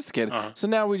more sophisticated. So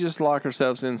now we just lock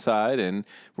ourselves inside and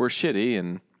we're shitty,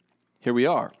 and here we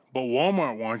are. But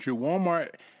Walmart wants you. Walmart,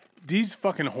 these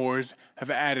fucking whores have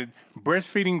added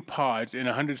breastfeeding pods in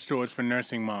 100 stores for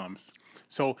nursing moms.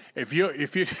 So if you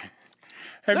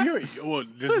have you? Well,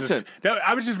 Listen.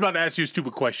 I was just about to ask you a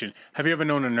stupid question. Have you ever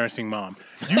known a nursing mom?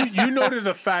 You know there's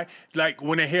a fact, like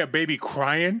when they hear a baby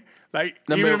crying, like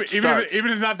The even milk if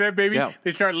it's not their baby, Yeah.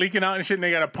 they start leaking out and shit, and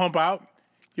they gotta pump out.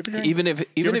 You ever drink, Even if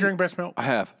you ever drink breast milk? I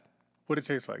have. What it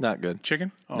tastes like? Not good.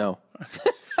 Chicken? Oh. No.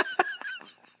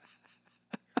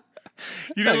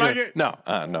 You didn't like it? No.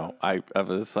 No. I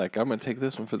was like, I'm going to take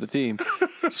this one for the team.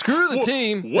 Screw the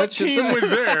team. What That shit's- team was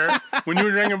there when you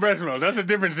were drinking breast milk? That's a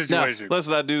different No, situation. let's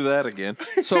not do that again.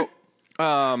 So,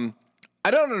 I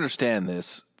don't understand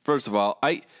this. First of all,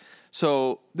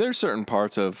 so there's certain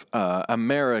parts of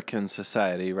American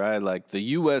society, right? Like the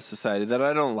U.S. society that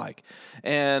I don't like,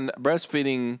 and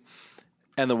breastfeeding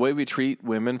and the way we treat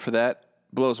women for that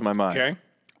blows my mind. Okay.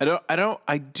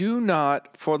 I do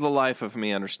not for the life of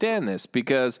me understand this,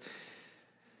 because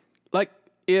like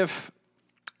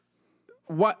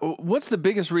what's the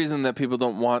biggest reason that people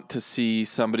don't want to see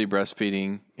somebody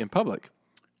breastfeeding in public?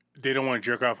 They don't want to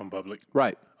jerk off in public.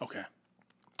 Right. Okay.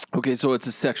 So it's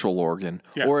a sexual organ,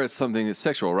 Yeah. or it's something that's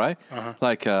sexual, right?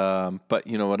 Like, but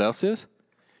you know what else is?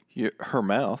 Her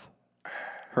mouth,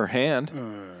 her hand,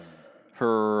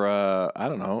 her, I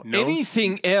don't know, Nose?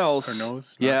 anything else. Her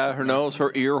nose? Yeah, her nose,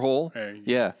 her ear hole. Hey,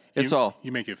 Yeah, it's all.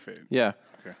 You make it fit. Yeah.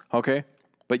 Okay.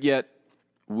 But yet,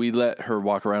 we let her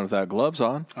walk around without gloves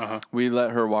on. We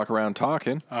let her walk around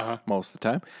talking most of the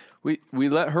time. We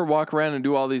let her walk around and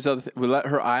do all these other things. We let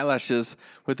her eyelashes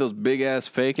with those big-ass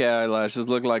fake eyelashes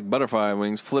look like butterfly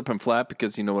wings, flip and flap,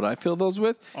 because you know what I fill those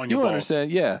with? On you your balls.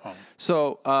 understand? Yeah.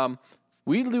 So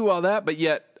we do all that, but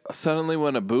yet suddenly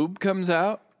when a boob comes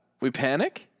out, we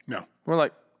panic. No. We're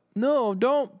like, no,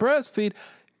 don't breastfeed.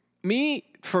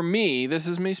 For me, this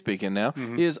is me speaking now,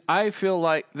 is I feel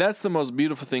like that's the most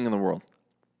beautiful thing in the world,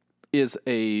 is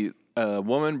a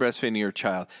woman breastfeeding her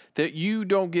child. That you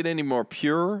don't get any more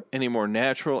pure, any more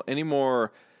natural, any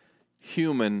more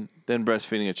human than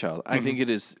breastfeeding a child. I think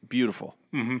it is beautiful.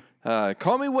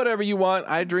 Call me whatever you want.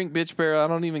 I drink bitch bear. I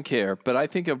don't even care. But I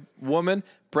think a woman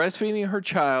breastfeeding her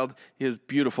child is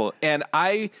beautiful. And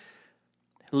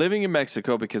living in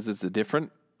Mexico, because it's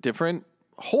a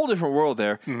whole different world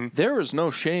there, there is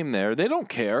no shame there. They don't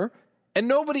care. And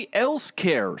nobody else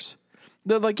cares.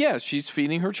 They're like, yeah, she's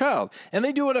feeding her child. And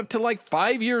they do it up to like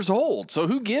 5 years old. So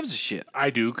who gives a shit?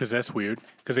 I do, because that's weird.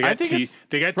 Because they I got think teeth.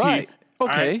 They got right. teeth.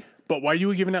 Okay. Alright? But while you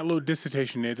were giving that little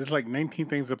dissertation there, there's like 19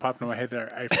 things that popped in my head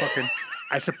that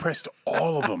I suppressed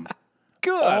all of them.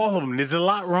 Good. All of them. There's a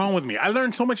lot wrong with me. I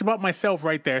learned so much about myself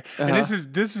right there. And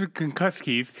this is a concussed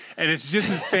Keith, and it's just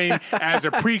the same as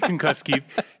a pre-concussed Keith.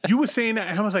 You were saying that,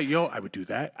 and I was like, yo, I would do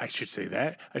that. I should say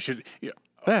that. I should.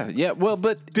 Yeah, well,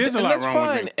 but There's a and lot that's wrong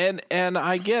fine, with me. and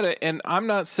I get it, and I'm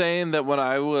not saying that when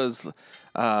I was,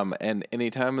 and any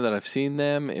time that I've seen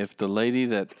them, if the lady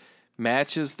that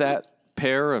matches that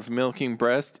pair of milking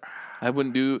breast, I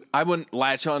wouldn't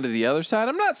latch on to the other side.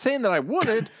 I'm not saying that I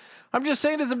wouldn't. I'm just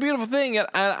saying it's a beautiful thing, and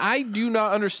I do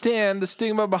not understand the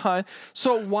stigma behind.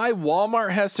 So why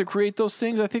Walmart has to create those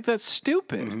things? I think that's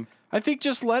stupid. I think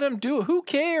just let them do it. Who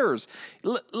cares?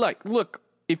 Look.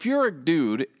 If you're a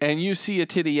dude and you see a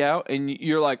titty out and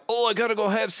you're like, oh, I got to go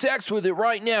have sex with it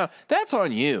right now, that's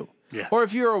on you. Yeah. Or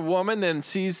if you're a woman and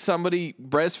sees somebody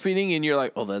breastfeeding and you're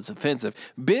like, oh, that's offensive.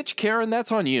 Bitch, Karen,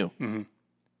 that's on you.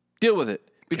 Deal with it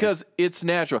because it's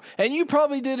natural. And you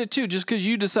probably did it too. Just because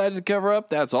you decided to cover up,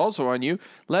 that's also on you.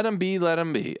 Let them be, let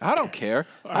them be. I don't care.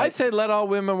 I'd say let all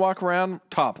women walk around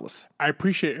topless. I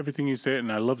appreciate everything you said,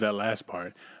 and I love that last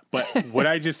part. But what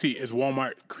I just see is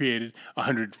Walmart created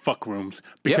 100 fuck rooms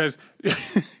because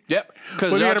Yep.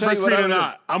 Because whether you I'll got to tell you what breastfeed I or would do.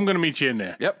 not, I'm going to meet you in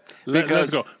there. Yep. Let's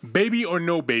Because go. Baby or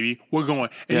no baby, we're going.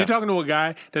 And you're talking to a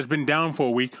guy that's been down for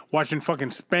a week watching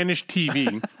fucking Spanish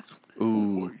TV.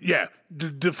 Ooh. Yeah.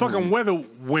 The fucking weather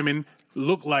women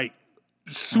look like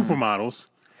supermodels.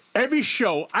 Every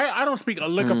show, I don't speak a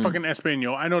lick of fucking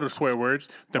Espanol. I know the swear words,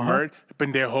 the merd,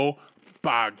 pendejo,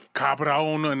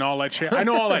 cabrón and all that shit. I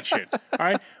know all that shit. All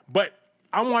right, but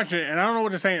I'm watching it and I don't know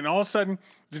what to say. And all of a sudden,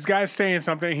 this guy's saying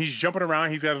something. He's jumping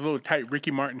around. He's got his little tight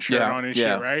Ricky Martin shirt on and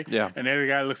shit, right? Yeah. And then the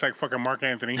guy looks like fucking Mark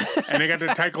Anthony. And they got the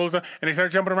tight clothes on. And they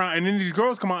start jumping around. And then these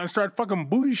girls come out and start fucking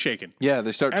booty shaking. Yeah,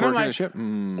 they start And I'm twerking like,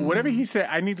 and shit. whatever he said,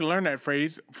 I need to learn that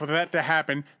phrase for that to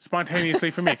happen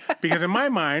spontaneously for me. Because in my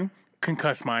mind,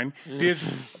 concussed mind, there's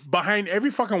behind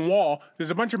every fucking wall,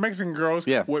 there's a bunch of Mexican girls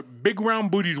with big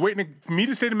round booties waiting for me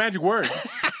to say the magic word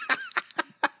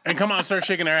and come out and start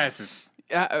shaking their asses.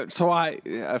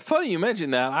 Funny you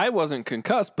mentioned that. I wasn't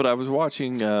concussed, but I was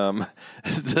watching the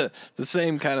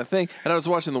same kind of thing, and I was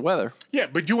watching the weather. Yeah,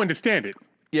 but you understand it.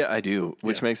 Yeah, I do,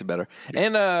 which makes it better.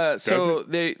 And so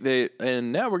they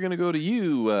and now we're gonna go to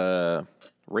you,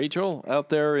 Rachel, out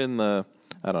there in the.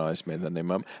 I don't know. I just made that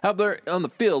name up. Out there on the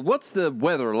field, what's the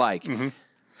weather like? Mm-hmm.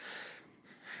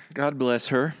 God bless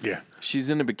her. Yeah, she's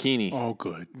in a bikini. Oh,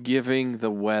 good. Giving the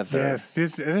weather. Yes,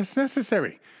 it's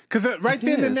necessary. Because right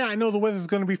then and there, I know the weather's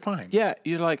going to be fine. Yeah,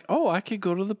 you're like, oh, I could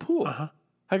go to the pool. I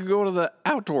could go to the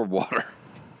outdoor water.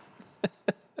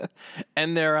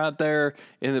 And they're out there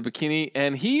in the bikini.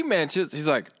 And he mentions, he's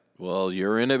like, well,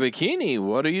 you're in a bikini.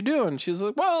 What are you doing? She's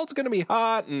like, well, it's going to be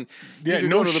hot. And yeah,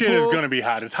 no shit is going to be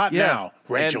hot. It's hot now,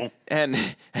 Rachel. And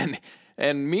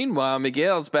meanwhile,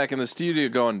 Miguel's back in the studio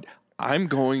going, I'm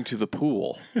going to the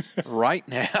pool right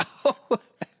now.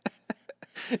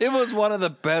 It was one of the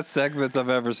best segments I've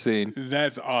ever seen.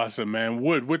 That's awesome, man.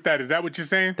 Wood, with that, is that what you're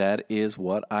saying? That is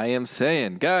what I am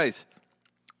saying. Guys,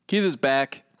 Keith is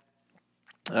back.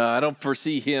 I don't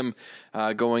foresee him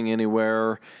going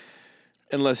anywhere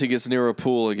unless he gets near a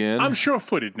pool again. I'm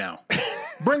sure-footed now.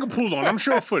 Bring a pool on. I'm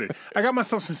sure-footed. I got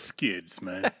myself some skids,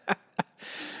 man.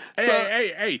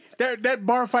 Hey, that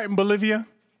bar fight in Bolivia,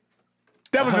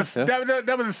 that was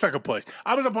that was a sucker punch.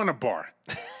 I was up on a bar.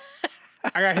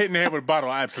 I got hit in the head with a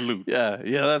bottle of Absolute. Yeah,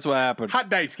 that's what happened. Hot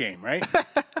dice game, right?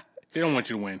 They don't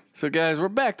want you to win. So, guys, we're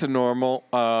back to normal.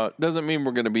 Doesn't mean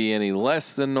we're going to be any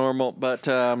less than normal, but...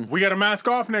 we got a mask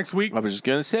off next week. I was just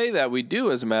going to say that. We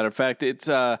do, as a matter of fact. It's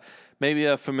maybe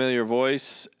a familiar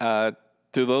voice to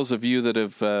those of you that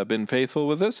have been faithful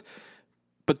with us,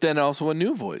 but then also a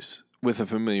new voice with a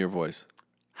familiar voice.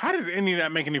 How does any of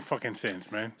that make any fucking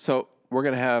sense, man? So, we're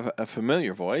going to have a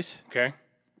familiar voice. Okay.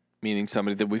 Meaning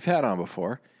somebody that we've had on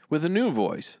before, with a new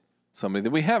voice, somebody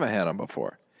that we haven't had on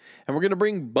before. And we're going to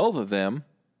bring both of them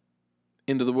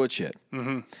into the woodshed. Mm-hmm.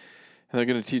 And they're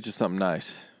going to teach us something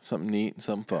nice, something neat, and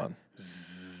something fun.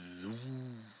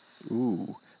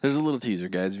 Ooh. There's a little teaser,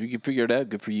 guys. If you can figure it out,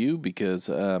 good for you, because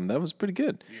that was pretty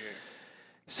good. Yeah.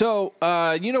 So,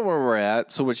 you know where we're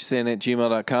at. So what you saying at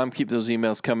gmail.com. Keep those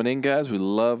emails coming in, guys. We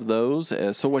love those.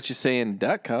 So what you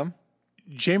saying.com.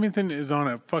 Jamison is on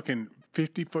a fucking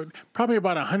 50-foot, probably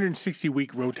about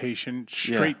 160-week rotation,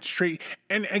 straight.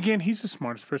 And again, he's the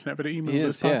smartest person ever to email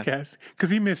this podcast because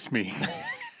he missed me.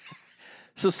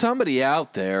 So somebody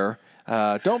out there,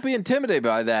 don't be intimidated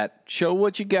by that. Show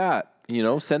what you got. You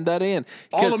know, send that in.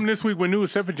 All of them this week were new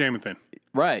except for Jamison.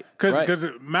 Right. Because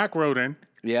Mac wrote in.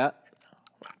 Yeah.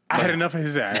 I had enough of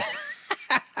his ass.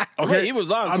 Okay, well, he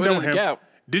was on, so it doesn't count.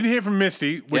 Didn't hear from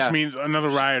Misty, which means another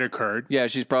riot occurred. Yeah,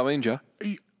 she's probably in jail.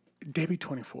 Debbie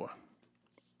 24.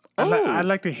 I'd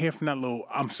like to hear from that little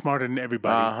I'm smarter than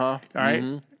everybody. All right?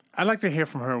 Mm-hmm. I'd like to hear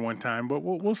from her one time, but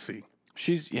we'll see.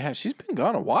 She's been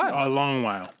gone a while. A long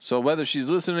while. So whether she's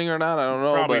listening or not, I don't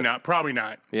know. Probably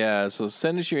not. Yeah, so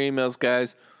send us your emails,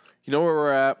 guys. You know where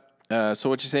we're at. So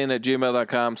what you saying at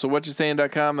gmail.com. So what you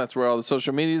saying.com, that's where all the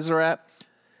social medias are at.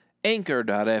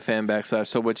 Anchor.fm/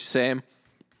 so what you saying.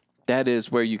 That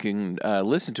is where you can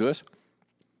listen to us.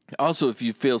 Also, if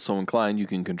you feel so inclined, you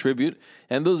can contribute.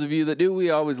 And those of you that do, we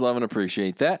always love and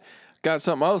appreciate that. Got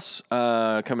something else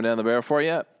coming down the barrel for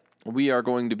you. We are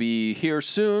going to be here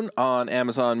soon on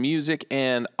Amazon Music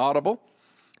and Audible.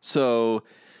 So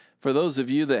for those of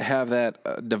you that have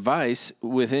that device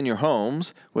within your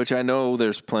homes, which I know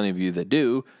there's plenty of you that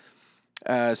do,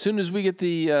 as soon as we get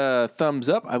the thumbs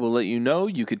up, I will let you know.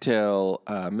 You could tell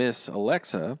Miss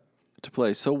Alexa to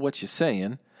play So What You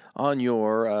Saying on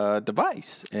your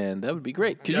device, and that would be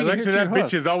great. Yeah, Alexa, that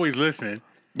bitch is always listening.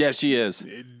 Yeah, she is.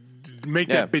 Make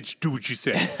that bitch do what you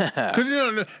say. Because, you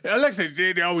know, Alexa,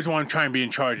 they always want to try and be in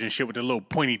charge and shit with the little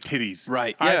pointy titties.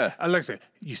 Right, yeah. Alexa,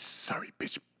 you sorry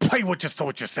bitch. Play what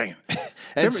you're saying.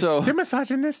 And they're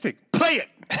misogynistic. Play it.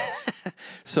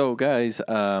 So, guys,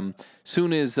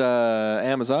 soon as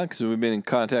Amazon, because we've been in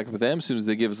contact with them, as soon as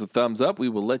they give us a thumbs up, we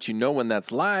will let you know when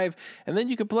that's live. And then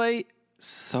you can play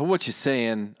So What You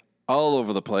Saying all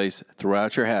over the place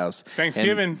throughout your house.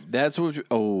 Thanksgiving. And that's what.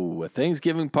 A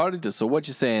Thanksgiving party to So What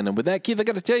You Saying. And with that, Keith, I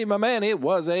got to tell you, my man, it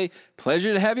was a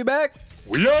pleasure to have you back.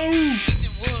 Yo! Keith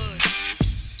and Wood.